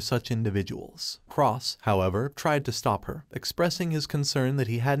search for such individuals. Cross, however, tried to stop her, expressing his concern that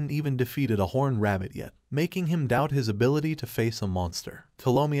he hadn't even defeated a horned rabbit yet, making him doubt his ability to face a monster.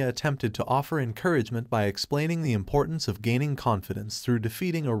 Tolomia attempted to offer encouragement by explaining the importance of gaining confidence through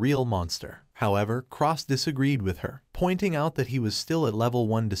defeating a real monster. However, Cross disagreed with her, pointing out that he was still at level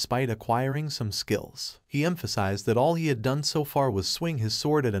 1 despite acquiring some skills. He emphasized that all he had done so far was swing his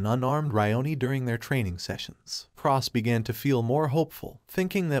sword at an unarmed Ryoni during their training sessions. Cross began to feel more hopeful,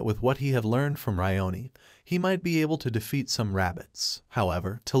 thinking that with what he had learned from Ryoni, he might be able to defeat some rabbits.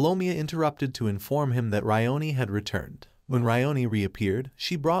 However, Tolomia interrupted to inform him that Ryoni had returned. When Ryoni reappeared,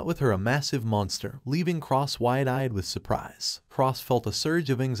 she brought with her a massive monster, leaving Cross wide-eyed with surprise. Cross felt a surge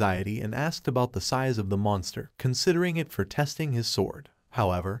of anxiety and asked about the size of the monster, considering it for testing his sword.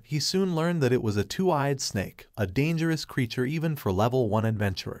 However, he soon learned that it was a two-eyed snake, a dangerous creature even for level 1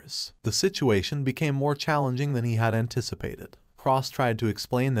 adventurers. The situation became more challenging than he had anticipated. Cross tried to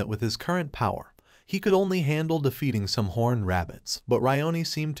explain that with his current power, he could only handle defeating some horned rabbits, but Ryoni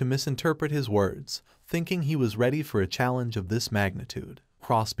seemed to misinterpret his words, thinking he was ready for a challenge of this magnitude.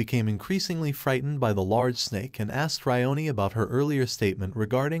 Cross became increasingly frightened by the large snake and asked Ryoni about her earlier statement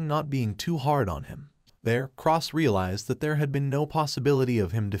regarding not being too hard on him. There, Cross realized that there had been no possibility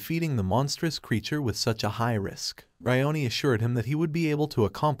of him defeating the monstrous creature with such a high risk. Ryoni assured him that he would be able to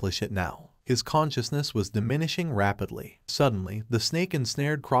accomplish it now. His consciousness was diminishing rapidly. Suddenly, the snake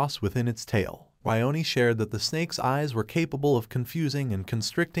ensnared Cross within its tail. Ryoni shared that the snake's eyes were capable of confusing and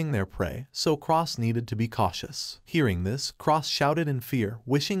constricting their prey, so Cross needed to be cautious. Hearing this, Cross shouted in fear,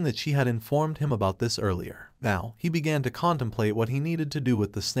 wishing that she had informed him about this earlier. Now, he began to contemplate what he needed to do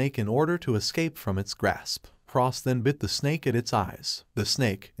with the snake in order to escape from its grasp. Cross then bit the snake at its eyes. The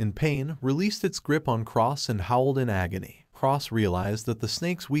snake, in pain, released its grip on Cross and howled in agony. Cross realized that the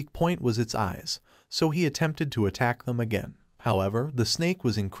snake's weak point was its eyes, so he attempted to attack them again. However, the snake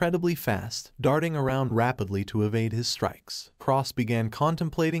was incredibly fast, darting around rapidly to evade his strikes. Cross began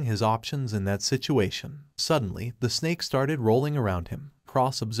contemplating his options in that situation. Suddenly, the snake started rolling around him.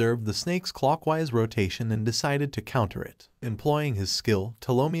 Cross observed the snake's clockwise rotation and decided to counter it. Employing his skill,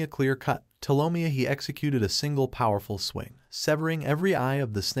 Tolomia clear-cut. Tolomia he executed a single powerful swing, severing every eye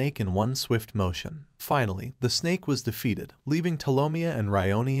of the snake in one swift motion. Finally, the snake was defeated, leaving Tolomia and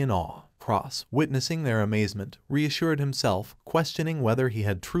Ryoni in awe. Cross, witnessing their amazement, reassured himself, questioning whether he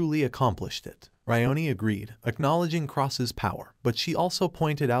had truly accomplished it. Ryoni agreed, acknowledging Cross's power, but she also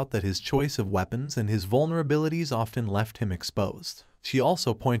pointed out that his choice of weapons and his vulnerabilities often left him exposed. She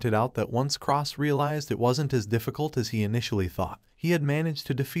also pointed out that once Cross realized it wasn't as difficult as he initially thought, he had managed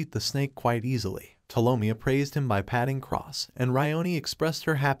to defeat the snake quite easily. Tolomia praised him by patting Cross, and Ryoni expressed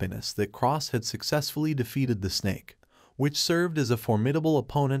her happiness that Cross had successfully defeated the snake, which served as a formidable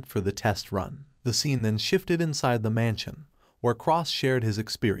opponent for the test run. The scene then shifted inside the mansion, where Cross shared his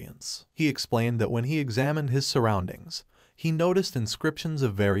experience. He explained that when he examined his surroundings, he noticed inscriptions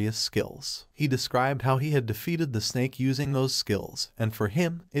of various skills. He described how he had defeated the snake using those skills, and for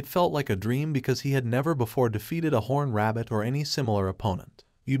him, it felt like a dream because he had never before defeated a horned rabbit or any similar opponent.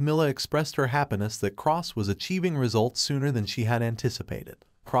 Yudmila expressed her happiness that Cross was achieving results sooner than she had anticipated.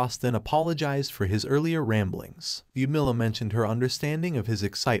 Cross then apologized for his earlier ramblings. Yudmila mentioned her understanding of his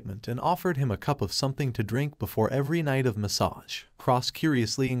excitement and offered him a cup of something to drink before every night of massage. Cross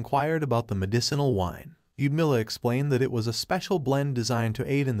curiously inquired about the medicinal wine. Yudmila explained that it was a special blend designed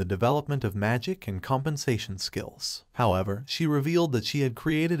to aid in the development of magic and compensation skills. However, she revealed that she had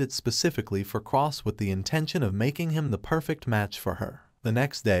created it specifically for Cross with the intention of making him the perfect match for her. The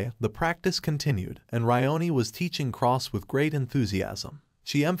next day, the practice continued, and Ryoni was teaching Cross with great enthusiasm.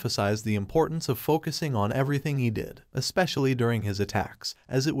 She emphasized the importance of focusing on everything he did, especially during his attacks,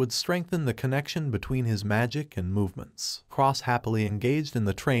 as it would strengthen the connection between his magic and movements. Cross happily engaged in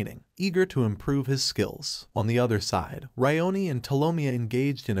the training, eager to improve his skills. On the other side, Ryoni and Tolomia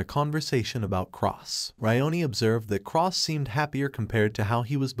engaged in a conversation about Cross. Ryoni observed that Cross seemed happier compared to how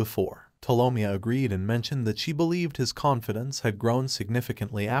he was before. Tolomia agreed and mentioned that she believed his confidence had grown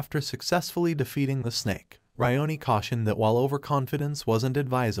significantly after successfully defeating the snake. Ryoni cautioned that while overconfidence wasn't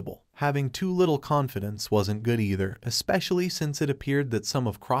advisable, having too little confidence wasn't good either, especially since it appeared that some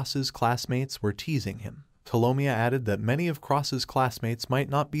of Cross's classmates were teasing him. Tolomia added that many of Cross's classmates might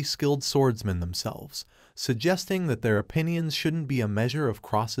not be skilled swordsmen themselves, suggesting that their opinions shouldn't be a measure of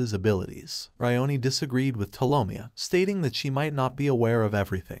Cross's abilities. Ryoni disagreed with Tolomia, stating that she might not be aware of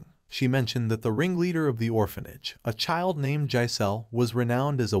everything. She mentioned that the ringleader of the orphanage, a child named Giselle, was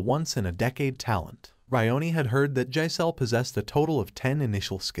renowned as a once-in-a-decade talent. Ryoni had heard that Giselle possessed a total of 10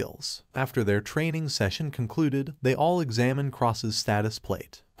 initial skills. After their training session concluded, they all examined Cross's status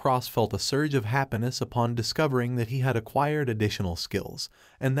plate. Cross felt a surge of happiness upon discovering that he had acquired additional skills,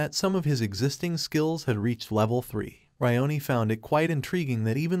 and that some of his existing skills had reached level 3. Ryoni found it quite intriguing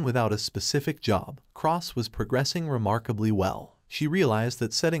that even without a specific job, Cross was progressing remarkably well. She realized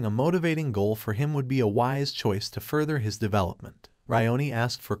that setting a motivating goal for him would be a wise choice to further his development. Ryoni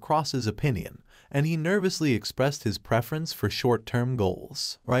asked for Cross's opinion, and he nervously expressed his preference for short-term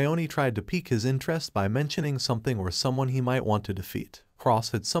goals. Ryoni tried to pique his interest by mentioning something or someone he might want to defeat.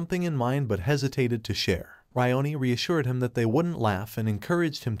 Cross had something in mind but hesitated to share. Ryoni reassured him that they wouldn't laugh and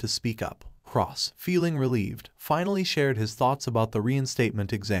encouraged him to speak up. Cross, feeling relieved, finally shared his thoughts about the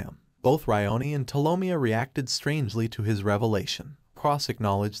reinstatement exam. Both Ryoni and Telomia reacted strangely to his revelation. Cross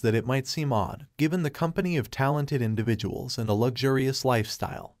acknowledged that it might seem odd, given the company of talented individuals and a luxurious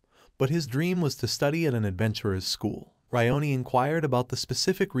lifestyle, but his dream was to study at an adventurer's school. Ryoni inquired about the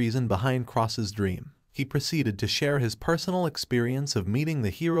specific reason behind Cross's dream. He proceeded to share his personal experience of meeting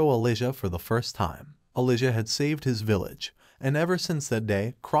the hero Elijah for the first time. Elijah had saved his village, and ever since that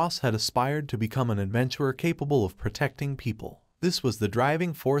day, Cross had aspired to become an adventurer capable of protecting people. This was the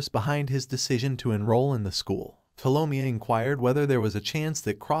driving force behind his decision to enroll in the school. Telomia inquired whether there was a chance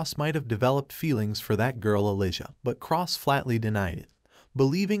that Cross might have developed feelings for that girl Elijah, but Cross flatly denied it,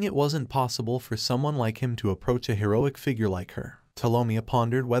 believing it wasn't possible for someone like him to approach a heroic figure like her. Telomia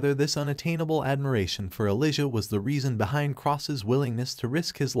pondered whether this unattainable admiration for Elijah was the reason behind Cross's willingness to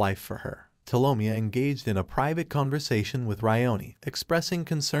risk his life for her. Telomia engaged in a private conversation with Ryoni, expressing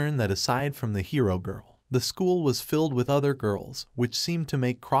concern that aside from the hero girl, the school was filled with other girls, which seemed to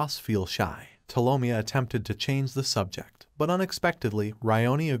make Cross feel shy. Telomia attempted to change the subject, but unexpectedly,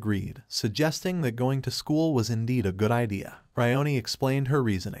 Ryoni agreed, suggesting that going to school was indeed a good idea. Ryoni explained her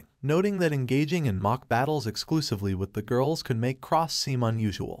reasoning, noting that engaging in mock battles exclusively with the girls could make Cross seem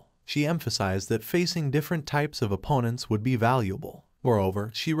unusual. She emphasized that facing different types of opponents would be valuable. Moreover,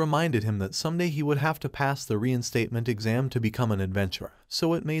 she reminded him that someday he would have to pass the reinstatement exam to become an adventurer,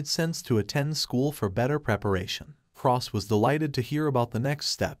 so it made sense to attend school for better preparation. Cross was delighted to hear about the next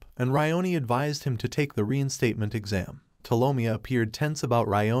step, and Ryoni advised him to take the reinstatement exam. Telomia appeared tense about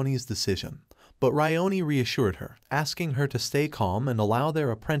Ryoni's decision, but Ryoni reassured her, asking her to stay calm and allow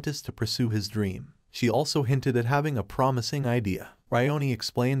their apprentice to pursue his dream. She also hinted at having a promising idea. Ryoni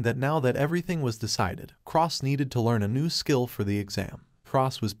explained that now that everything was decided, Cross needed to learn a new skill for the exam.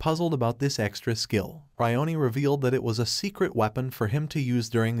 Cross was puzzled about this extra skill. Ryoni revealed that it was a secret weapon for him to use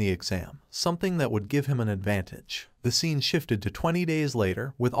during the exam, something that would give him an advantage. The scene shifted to 20 days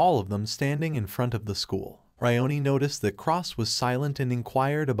later, with all of them standing in front of the school. Ryoni noticed that Cross was silent and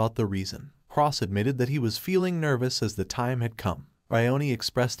inquired about the reason. Cross admitted that he was feeling nervous as the time had come. Ryoni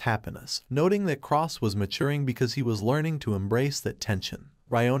expressed happiness, noting that Cross was maturing because he was learning to embrace that tension.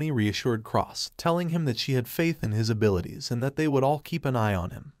 Ryoni reassured Cross, telling him that she had faith in his abilities and that they would all keep an eye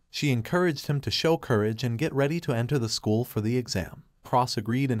on him. She encouraged him to show courage and get ready to enter the school for the exam. Cross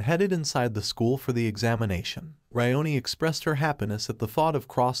agreed and headed inside the school for the examination. Ryoni expressed her happiness at the thought of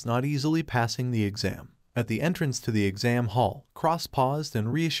Cross not easily passing the exam. At the entrance to the exam hall, Cross paused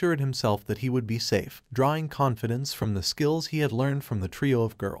and reassured himself that he would be safe, drawing confidence from the skills he had learned from the trio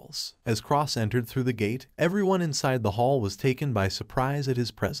of girls. As Cross entered through the gate, everyone inside the hall was taken by surprise at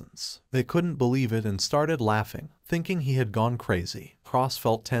his presence. They couldn't believe it and started laughing, thinking he had gone crazy. Cross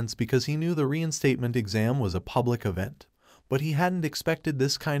felt tense because he knew the reinstatement exam was a public event, but he hadn't expected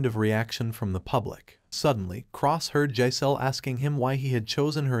this kind of reaction from the public. Suddenly, Cross heard Giselle asking him why he had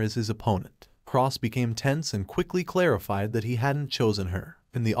chosen her as his opponent. Cross became tense and quickly clarified that he hadn't chosen her.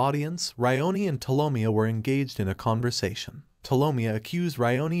 In the audience, Ryoni and Telomia were engaged in a conversation. Telomia accused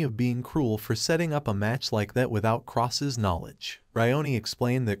Ryoni of being cruel for setting up a match like that without Cross's knowledge. Ryoni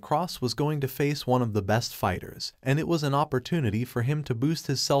explained that Cross was going to face one of the best fighters, and it was an opportunity for him to boost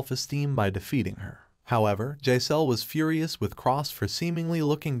his self-esteem by defeating her. However, Giselle was furious with Cross for seemingly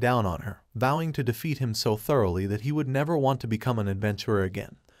looking down on her, vowing to defeat him so thoroughly that he would never want to become an adventurer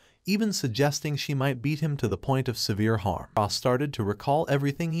again, even suggesting she might beat him to the point of severe harm. Cross started to recall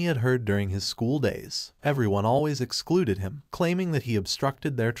everything he had heard during his school days. Everyone always excluded him, claiming that he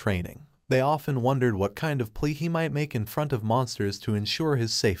obstructed their training. They often wondered what kind of plea he might make in front of monsters to ensure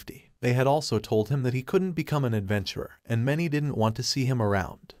his safety. They had also told him that he couldn't become an adventurer, and many didn't want to see him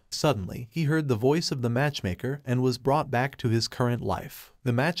around. Suddenly, he heard the voice of the matchmaker and was brought back to his current life.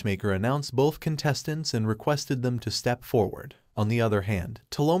 The matchmaker announced both contestants and requested them to step forward. On the other hand,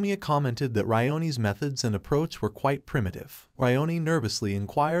 Telomia commented that Ryone's methods and approach were quite primitive. Ryone nervously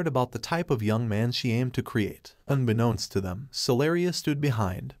inquired about the type of young man she aimed to create. Unbeknownst to them, Celeria stood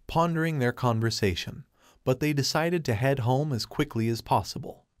behind, pondering their conversation, but they decided to head home as quickly as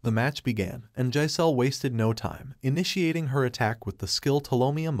possible. The match began, and Giselle wasted no time, initiating her attack with the skill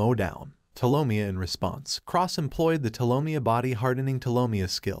Telomia Mow Down. Telomia in response, Cross employed the Telomia Body Hardening Telomia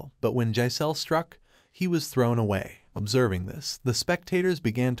skill, but when Giselle struck, he was thrown away. Observing this, the spectators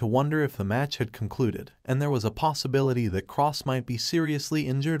began to wonder if the match had concluded, and there was a possibility that Cross might be seriously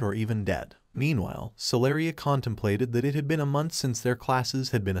injured or even dead. Meanwhile, Celeria contemplated that it had been a month since their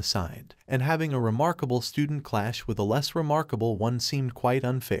classes had been assigned, and having a remarkable student clash with a less remarkable one seemed quite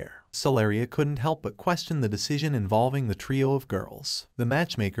unfair. Celeria couldn't help but question the decision involving the trio of girls. The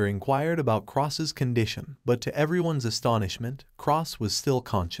matchmaker inquired about Cross's condition, but to everyone's astonishment, Cross was still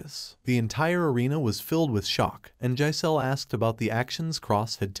conscious. The entire arena was filled with shock, and Giselle asked about the actions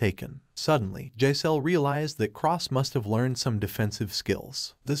Cross had taken. Suddenly, Giselle realized that Cross must have learned some defensive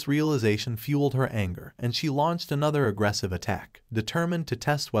skills. This realization fueled her anger, and she launched another aggressive attack, determined to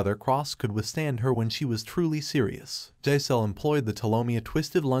test whether Cross could withstand her when she was truly serious. Giselle employed the Telomia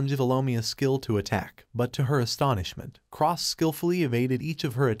Twisted Lunge of Telomia skill to attack, but to her astonishment, Cross skillfully evaded each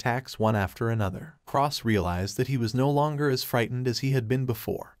of her attacks one after another. Cross realized that he was no longer as frightened as he had been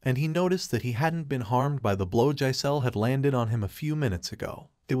before, and he noticed that he hadn't been harmed by the blow Giselle had landed on him a few minutes ago.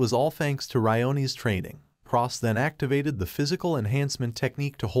 It was all thanks to Ryone's training. Cross then activated the physical enhancement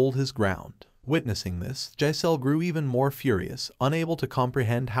technique to hold his ground. Witnessing this, Giselle grew even more furious, unable to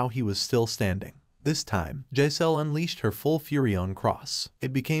comprehend how he was still standing. This time, Giselle unleashed her full fury on Cross.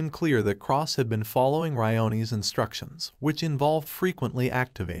 It became clear that Cross had been following Ryone's instructions, which involved frequently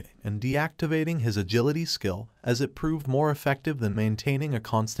activating and deactivating his agility skill, as it proved more effective than maintaining a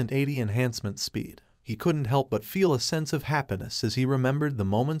constant 80 enhancement speed. He couldn't help but feel a sense of happiness as he remembered the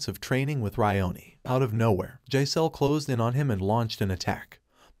moments of training with Ryone. Out of nowhere, Giselle closed in on him and launched an attack.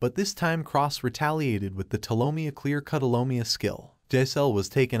 But this time Cross retaliated with the Telomia Clear-Cut Telomia skill. Giselle was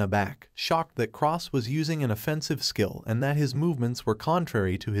taken aback, shocked that Cross was using an offensive skill and that his movements were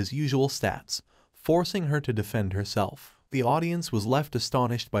contrary to his usual stats, forcing her to defend herself. The audience was left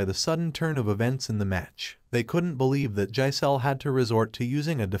astonished by the sudden turn of events in the match. They couldn't believe that Giselle had to resort to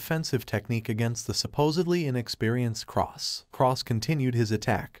using a defensive technique against the supposedly inexperienced Cross. Cross continued his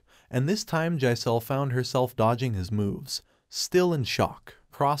attack, and this time Giselle found herself dodging his moves. Still in shock,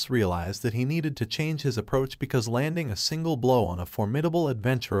 Cross realized that he needed to change his approach because landing a single blow on a formidable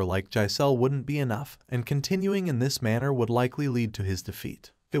adventurer like Giselle wouldn't be enough, and continuing in this manner would likely lead to his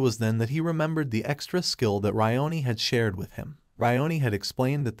defeat. It was then that he remembered the extra skill that Ryone had shared with him. Ryone had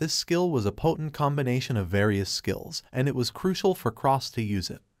explained that this skill was a potent combination of various skills, and it was crucial for Cross to use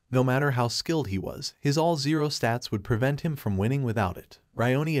it. No matter how skilled he was, his all-zero stats would prevent him from winning without it.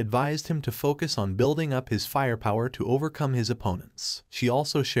 Ryone advised him to focus on building up his firepower to overcome his opponents. She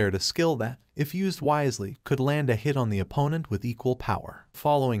also shared a skill that, if used wisely, could land a hit on the opponent with equal power.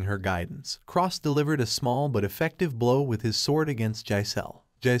 Following her guidance, Cross delivered a small but effective blow with his sword against Giselle.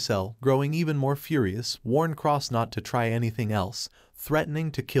 Giselle, growing even more furious, warned Cross not to try anything else,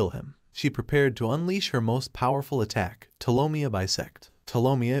 threatening to kill him. She prepared to unleash her most powerful attack, Telomia Bisect.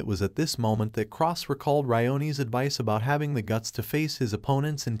 Telomia. It was at this moment that Cross recalled Ryone's advice about having the guts to face his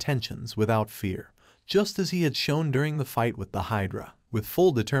opponent's intentions without fear, just as he had shown during the fight with the Hydra. With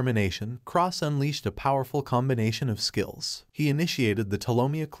full determination, Cross unleashed a powerful combination of skills. He initiated the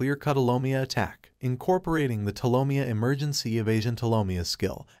Telomia Clear-Cut Telomia attack, incorporating the Telomia Emergency Evasion Telomia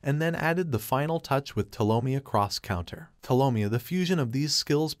skill, and then added the final touch with Telomia Cross Counter. Telomia. The fusion of these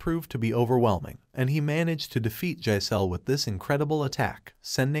skills proved to be overwhelming, and he managed to defeat Giselle with this incredible attack,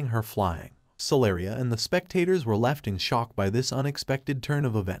 sending her flying. Celeria and the spectators were left in shock by this unexpected turn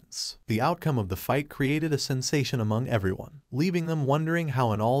of events. The outcome of the fight created a sensation among everyone, leaving them wondering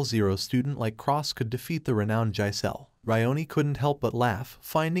how an all-zero student like Cross could defeat the renowned Giselle. Ryone couldn't help but laugh,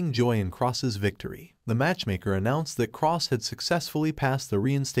 finding joy in Cross's victory. The matchmaker announced that Cross had successfully passed the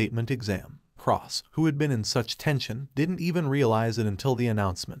reinstatement exam. Cross, who had been in such tension, didn't even realize it until the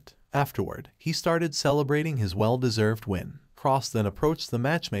announcement. Afterward, he started celebrating his well-deserved win. Cross then approached the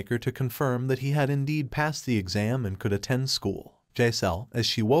matchmaker to confirm that he had indeed passed the exam and could attend school. Giselle, as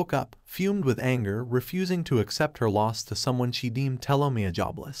she woke up, fumed with anger, refusing to accept her loss to someone she deemed Telomia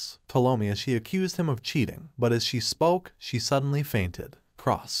jobless. Telomia. She accused him of cheating, but as she spoke, she suddenly fainted.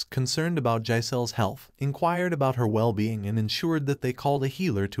 Cross, concerned about Giselle's health, inquired about her well-being and ensured that they called a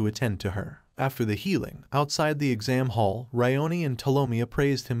healer to attend to her. After the healing, outside the exam hall, Ryoni and Tolomia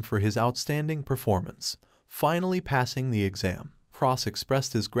praised him for his outstanding performance, finally passing the exam. Cross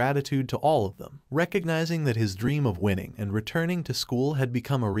expressed his gratitude to all of them, recognizing that his dream of winning and returning to school had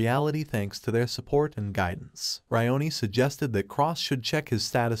become a reality thanks to their support and guidance. Ryoni suggested that Cross should check his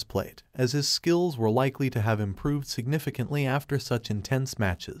status plate, as his skills were likely to have improved significantly after such intense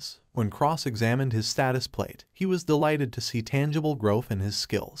matches. When Cross examined his status plate, he was delighted to see tangible growth in his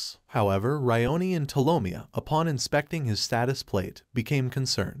skills. However, Ryoni and Tolomia, upon inspecting his status plate, became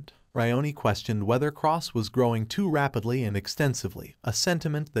concerned. Ryoni questioned whether Cross was growing too rapidly and extensively, a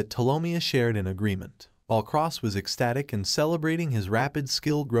sentiment that Tolomia shared in agreement. While Cross was ecstatic and celebrating his rapid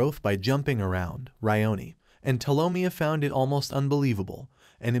skill growth by jumping around, Ryoni and Tolomia found it almost unbelievable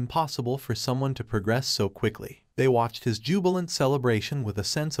and impossible for someone to progress so quickly. They watched his jubilant celebration with a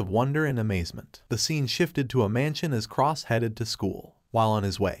sense of wonder and amazement. The scene shifted to a mansion as Cross headed to school. While on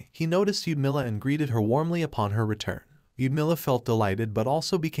his way, he noticed Yudmila and greeted her warmly upon her return. Yudmila felt delighted but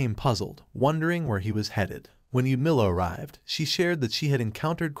also became puzzled, wondering where he was headed. When Yudmila arrived, she shared that she had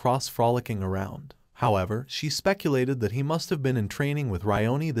encountered Cross frolicking around. However, she speculated that he must have been in training with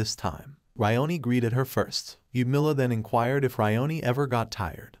Ryoni this time. Ryoni greeted her first. Yudmila then inquired if Ryoni ever got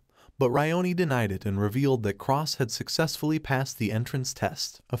tired. But Ryoni denied it and revealed that Cross had successfully passed the entrance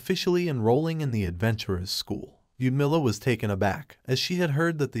test, officially enrolling in the adventurer's school. Yudmila was taken aback, as she had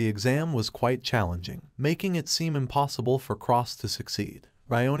heard that the exam was quite challenging, making it seem impossible for Cross to succeed.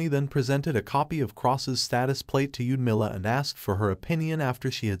 Ryoni then presented a copy of Cross's status plate to Yudmila and asked for her opinion after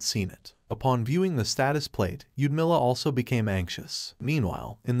she had seen it. Upon viewing the status plate, Yudmila also became anxious.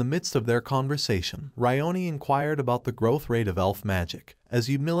 Meanwhile, in the midst of their conversation, Ryoni inquired about the growth rate of elf magic, as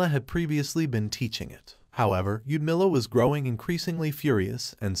Yudmila had previously been teaching it. However, Yudmila was growing increasingly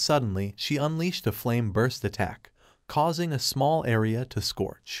furious, and suddenly she unleashed a flame burst attack, causing a small area to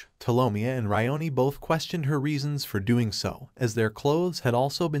scorch. Tolomia and Ryoni both questioned her reasons for doing so, as their clothes had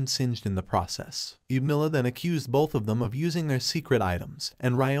also been singed in the process. Yudmila then accused both of them of using their secret items,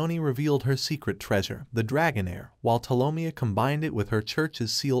 and Ryoni revealed her secret treasure, the dragon heir, while Tolomia combined it with her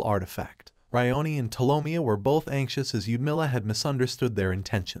church's seal artifact. Ryoni and Tolomia were both anxious as Yudmila had misunderstood their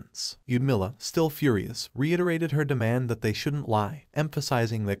intentions. Yudmila, still furious, reiterated her demand that they shouldn't lie,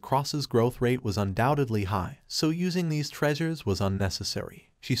 emphasizing that Cross's growth rate was undoubtedly high, so using these treasures was unnecessary.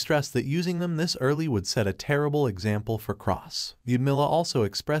 She stressed that using them this early would set a terrible example for Cross. Yudmila also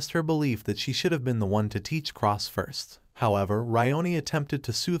expressed her belief that she should have been the one to teach Cross first. However, Ryoni attempted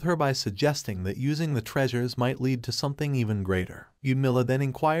to soothe her by suggesting that using the treasures might lead to something even greater. Yudmila then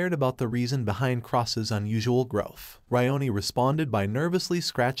inquired about the reason behind Cross's unusual growth. Ryoni responded by nervously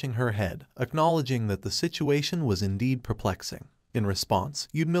scratching her head, acknowledging that the situation was indeed perplexing. In response,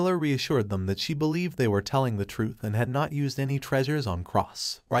 Yudmila reassured them that she believed they were telling the truth and had not used any treasures on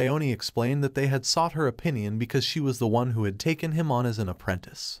Cross. Ryoni explained that they had sought her opinion because she was the one who had taken him on as an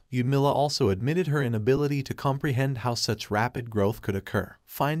apprentice. Yudmila also admitted her inability to comprehend how such rapid growth could occur,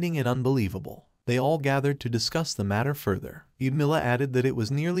 finding it unbelievable. They all gathered to discuss the matter further. Yudmila added that it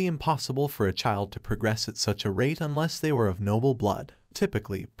was nearly impossible for a child to progress at such a rate unless they were of noble blood.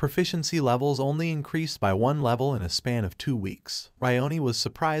 Typically, proficiency levels only increased by one level in a span of 2 weeks. Ryoni was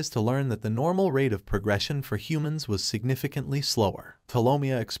surprised to learn that the normal rate of progression for humans was significantly slower.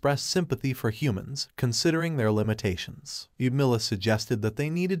 Tolomia expressed sympathy for humans, considering their limitations. Yudmila suggested that they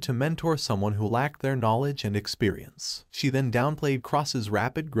needed to mentor someone who lacked their knowledge and experience. She then downplayed Cross's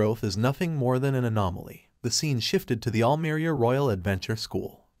rapid growth as nothing more than an anomaly. The scene shifted to the Almeria Royal Adventure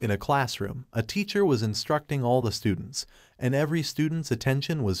School. In a classroom, a teacher was instructing all the students, and every student's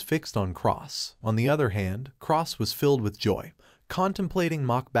attention was fixed on Cross. On the other hand, Cross was filled with joy, contemplating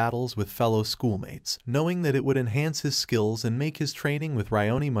mock battles with fellow schoolmates, knowing that it would enhance his skills and make his training with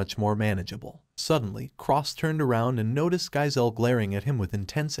Ryoni much more manageable. Suddenly, Cross turned around and noticed Gaizel glaring at him with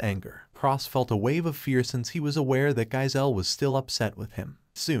intense anger. Cross felt a wave of fear since he was aware that Gaizel was still upset with him.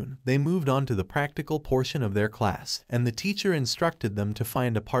 Soon, they moved on to the practical portion of their class, and the teacher instructed them to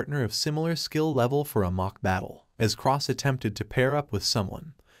find a partner of similar skill level for a mock battle. As Cross attempted to pair up with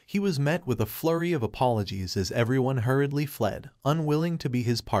someone, he was met with a flurry of apologies as everyone hurriedly fled, unwilling to be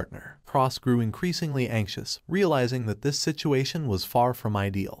his partner. Cross grew increasingly anxious, realizing that this situation was far from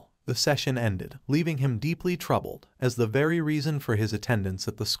ideal. The session ended, leaving him deeply troubled, as the very reason for his attendance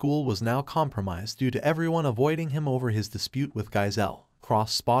at the school was now compromised due to everyone avoiding him over his dispute with Gaizel.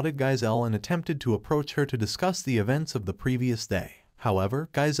 Cross spotted Gaizel and attempted to approach her to discuss the events of the previous day. However,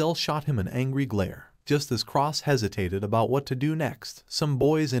 Gaizel shot him an angry glare. Just as Cross hesitated about what to do next, some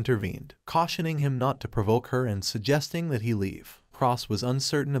boys intervened, cautioning him not to provoke her and suggesting that he leave. Cross was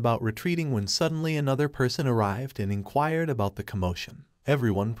uncertain about retreating when suddenly another person arrived and inquired about the commotion.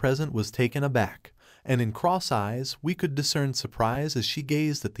 Everyone present was taken aback, and in Cross' eyes we could discern surprise as she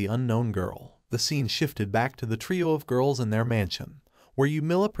gazed at the unknown girl. The scene shifted back to the trio of girls in their mansion, where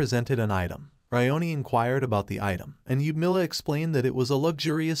Yumila presented an item. Ryoni inquired about the item, and Yumila explained that it was a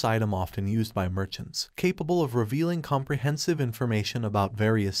luxurious item often used by merchants, capable of revealing comprehensive information about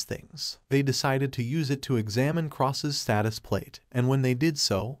various things. They decided to use it to examine Cross's status plate, and when they did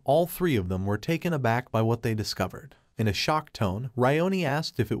so, all three of them were taken aback by what they discovered. In a shocked tone, Ryoni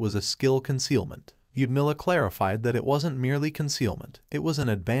asked if it was a skill concealment. Yumila clarified that it wasn't merely concealment, it was an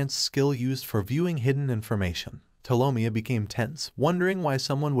advanced skill used for viewing hidden information. Telomia became tense, wondering why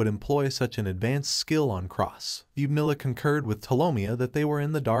someone would employ such an advanced skill on Cross. Yumila concurred with Telomia that they were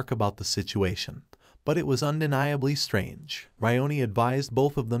in the dark about the situation, but it was undeniably strange. Ryoni advised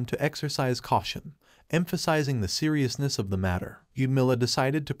both of them to exercise caution, emphasizing the seriousness of the matter. Yumila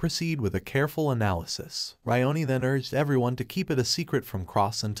decided to proceed with a careful analysis. Ryoni then urged everyone to keep it a secret from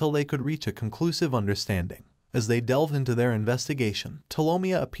Cross until they could reach a conclusive understanding. As they delved into their investigation,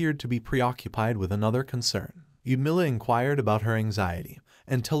 Telomia appeared to be preoccupied with another concern. Yumila inquired about her anxiety,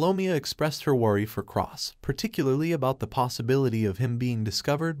 and Telomia expressed her worry for Cross, particularly about the possibility of him being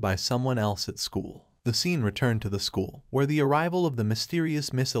discovered by someone else at school. The scene returned to the school, where the arrival of the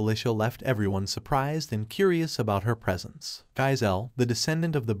mysterious Miss Alicia left everyone surprised and curious about her presence. Geisel, the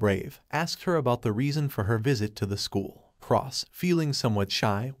descendant of the brave, asked her about the reason for her visit to the school. Cross, feeling somewhat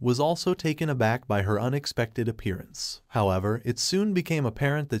shy, was also taken aback by her unexpected appearance. However, it soon became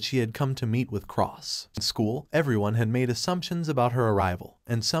apparent that she had come to meet with Cross. In school, everyone had made assumptions about her arrival,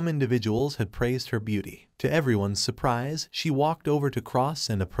 and some individuals had praised her beauty. To everyone's surprise, she walked over to Cross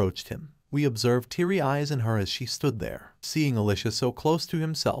and approached him. We observed teary eyes in her as she stood there. Seeing Alicia so close to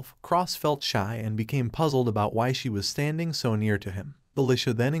himself, Cross felt shy and became puzzled about why she was standing so near to him.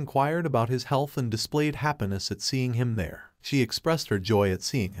 Alicia then inquired about his health and displayed happiness at seeing him there. She expressed her joy at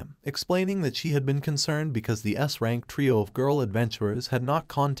seeing him, explaining that she had been concerned because the S-rank trio of girl adventurers had not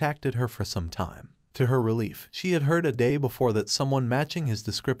contacted her for some time. To her relief, she had heard a day before that someone matching his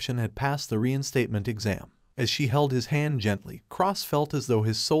description had passed the reinstatement exam. As she held his hand gently, Cross felt as though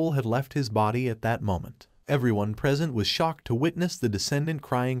his soul had left his body at that moment. Everyone present was shocked to witness the descendant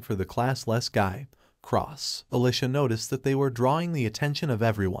crying for the classless guy, Cross. Alicia noticed that they were drawing the attention of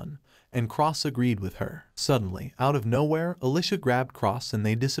everyone, and Cross agreed with her. Suddenly, out of nowhere, Alicia grabbed Cross and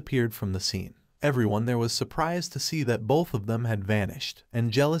they disappeared from the scene. Everyone there was surprised to see that both of them had vanished,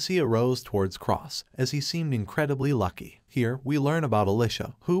 and jealousy arose towards Cross, as he seemed incredibly lucky. Here, we learn about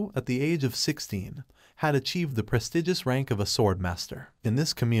Alicia, who, at the age of 16, had achieved the prestigious rank of a swordmaster. In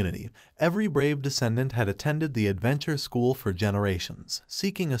this community, every brave descendant had attended the adventure school for generations,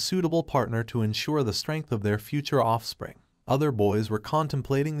 seeking a suitable partner to ensure the strength of their future offspring. Other boys were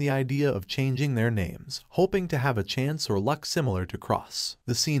contemplating the idea of changing their names, hoping to have a chance or luck similar to Cross.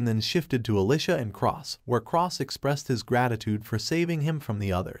 The scene then shifted to Alicia and Cross, where Cross expressed his gratitude for saving him from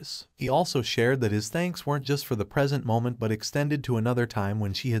the others. He also shared that his thanks weren't just for the present moment but extended to another time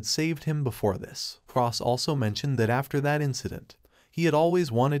when she had saved him before this. Cross also mentioned that after that incident, he had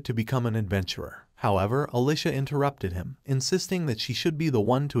always wanted to become an adventurer. However, Alicia interrupted him, insisting that she should be the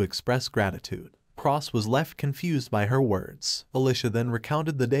one to express gratitude. Cross was left confused by her words. Alicia then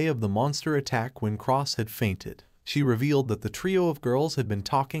recounted the day of the monster attack when Cross had fainted. She revealed that the trio of girls had been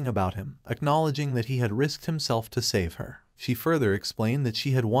talking about him, acknowledging that he had risked himself to save her. She further explained that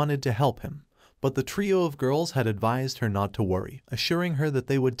she had wanted to help him, but the trio of girls had advised her not to worry, assuring her that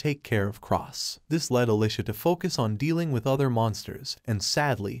they would take care of Cross. This led Alicia to focus on dealing with other monsters, and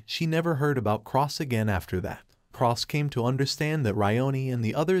sadly, she never heard about Cross again after that. Cross came to understand that Ryoni and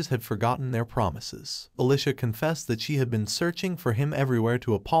the others had forgotten their promises. Alicia confessed that she had been searching for him everywhere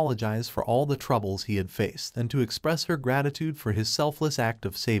to apologize for all the troubles he had faced and to express her gratitude for his selfless act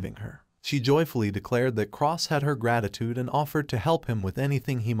of saving her. She joyfully declared that Cross had her gratitude and offered to help him with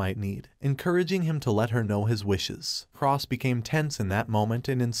anything he might need, encouraging him to let her know his wishes. Cross became tense in that moment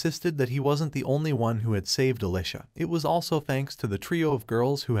and insisted that he wasn't the only one who had saved Alicia. It was also thanks to the trio of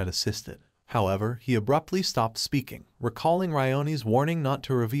girls who had assisted. However, he abruptly stopped speaking, recalling Ryoni's warning not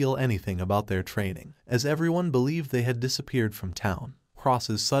to reveal anything about their training, as everyone believed they had disappeared from town.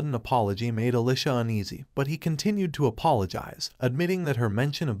 Cross's sudden apology made Alicia uneasy, but he continued to apologize, admitting that her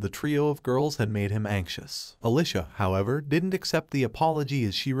mention of the trio of girls had made him anxious. Alicia, however, didn't accept the apology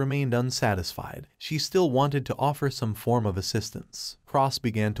as she remained unsatisfied. She still wanted to offer some form of assistance. Cross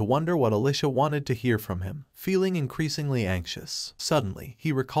began to wonder what Alicia wanted to hear from him, feeling increasingly anxious. Suddenly,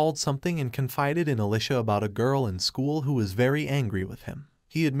 he recalled something and confided in Alicia about a girl in school who was very angry with him.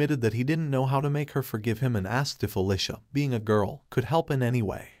 He admitted that he didn't know how to make her forgive him and asked if Alicia, being a girl, could help in any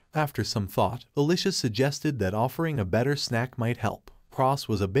way. After some thought, Alicia suggested that offering a better snack might help. Cross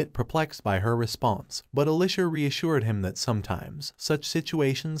was a bit perplexed by her response, but Alicia reassured him that sometimes such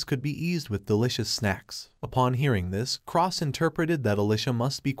situations could be eased with delicious snacks. Upon hearing this, Cross interpreted that Alicia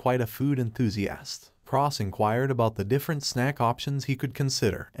must be quite a food enthusiast. Cross inquired about the different snack options he could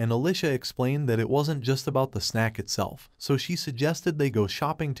consider, and Alicia explained that it wasn't just about the snack itself, so she suggested they go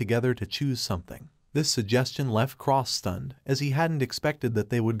shopping together to choose something. This suggestion left Cross stunned, as he hadn't expected that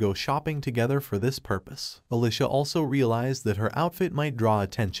they would go shopping together for this purpose. Alicia also realized that her outfit might draw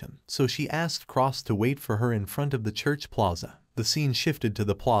attention, so she asked Cross to wait for her in front of the church plaza. The scene shifted to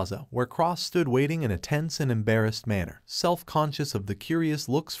the plaza, where Cross stood waiting in a tense and embarrassed manner, self-conscious of the curious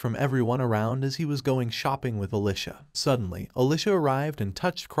looks from everyone around as he was going shopping with Alicia. Suddenly, Alicia arrived and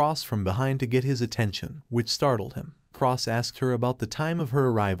touched Cross from behind to get his attention, which startled him. Cross asked her about the time of her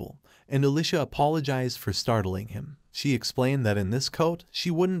arrival, and Alicia apologized for startling him. She explained that in this coat, she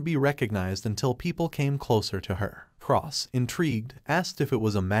wouldn't be recognized until people came closer to her. Cross, intrigued, asked if it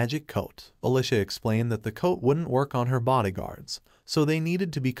was a magic coat. Alicia explained that the coat wouldn't work on her bodyguards, so they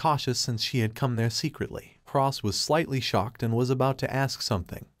needed to be cautious since she had come there secretly. Cross was slightly shocked and was about to ask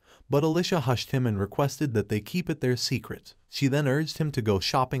something, but Alicia hushed him and requested that they keep it their secret. She then urged him to go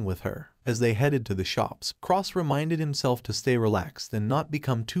shopping with her. As they headed to the shops, Cross reminded himself to stay relaxed and not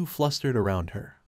become too flustered around her.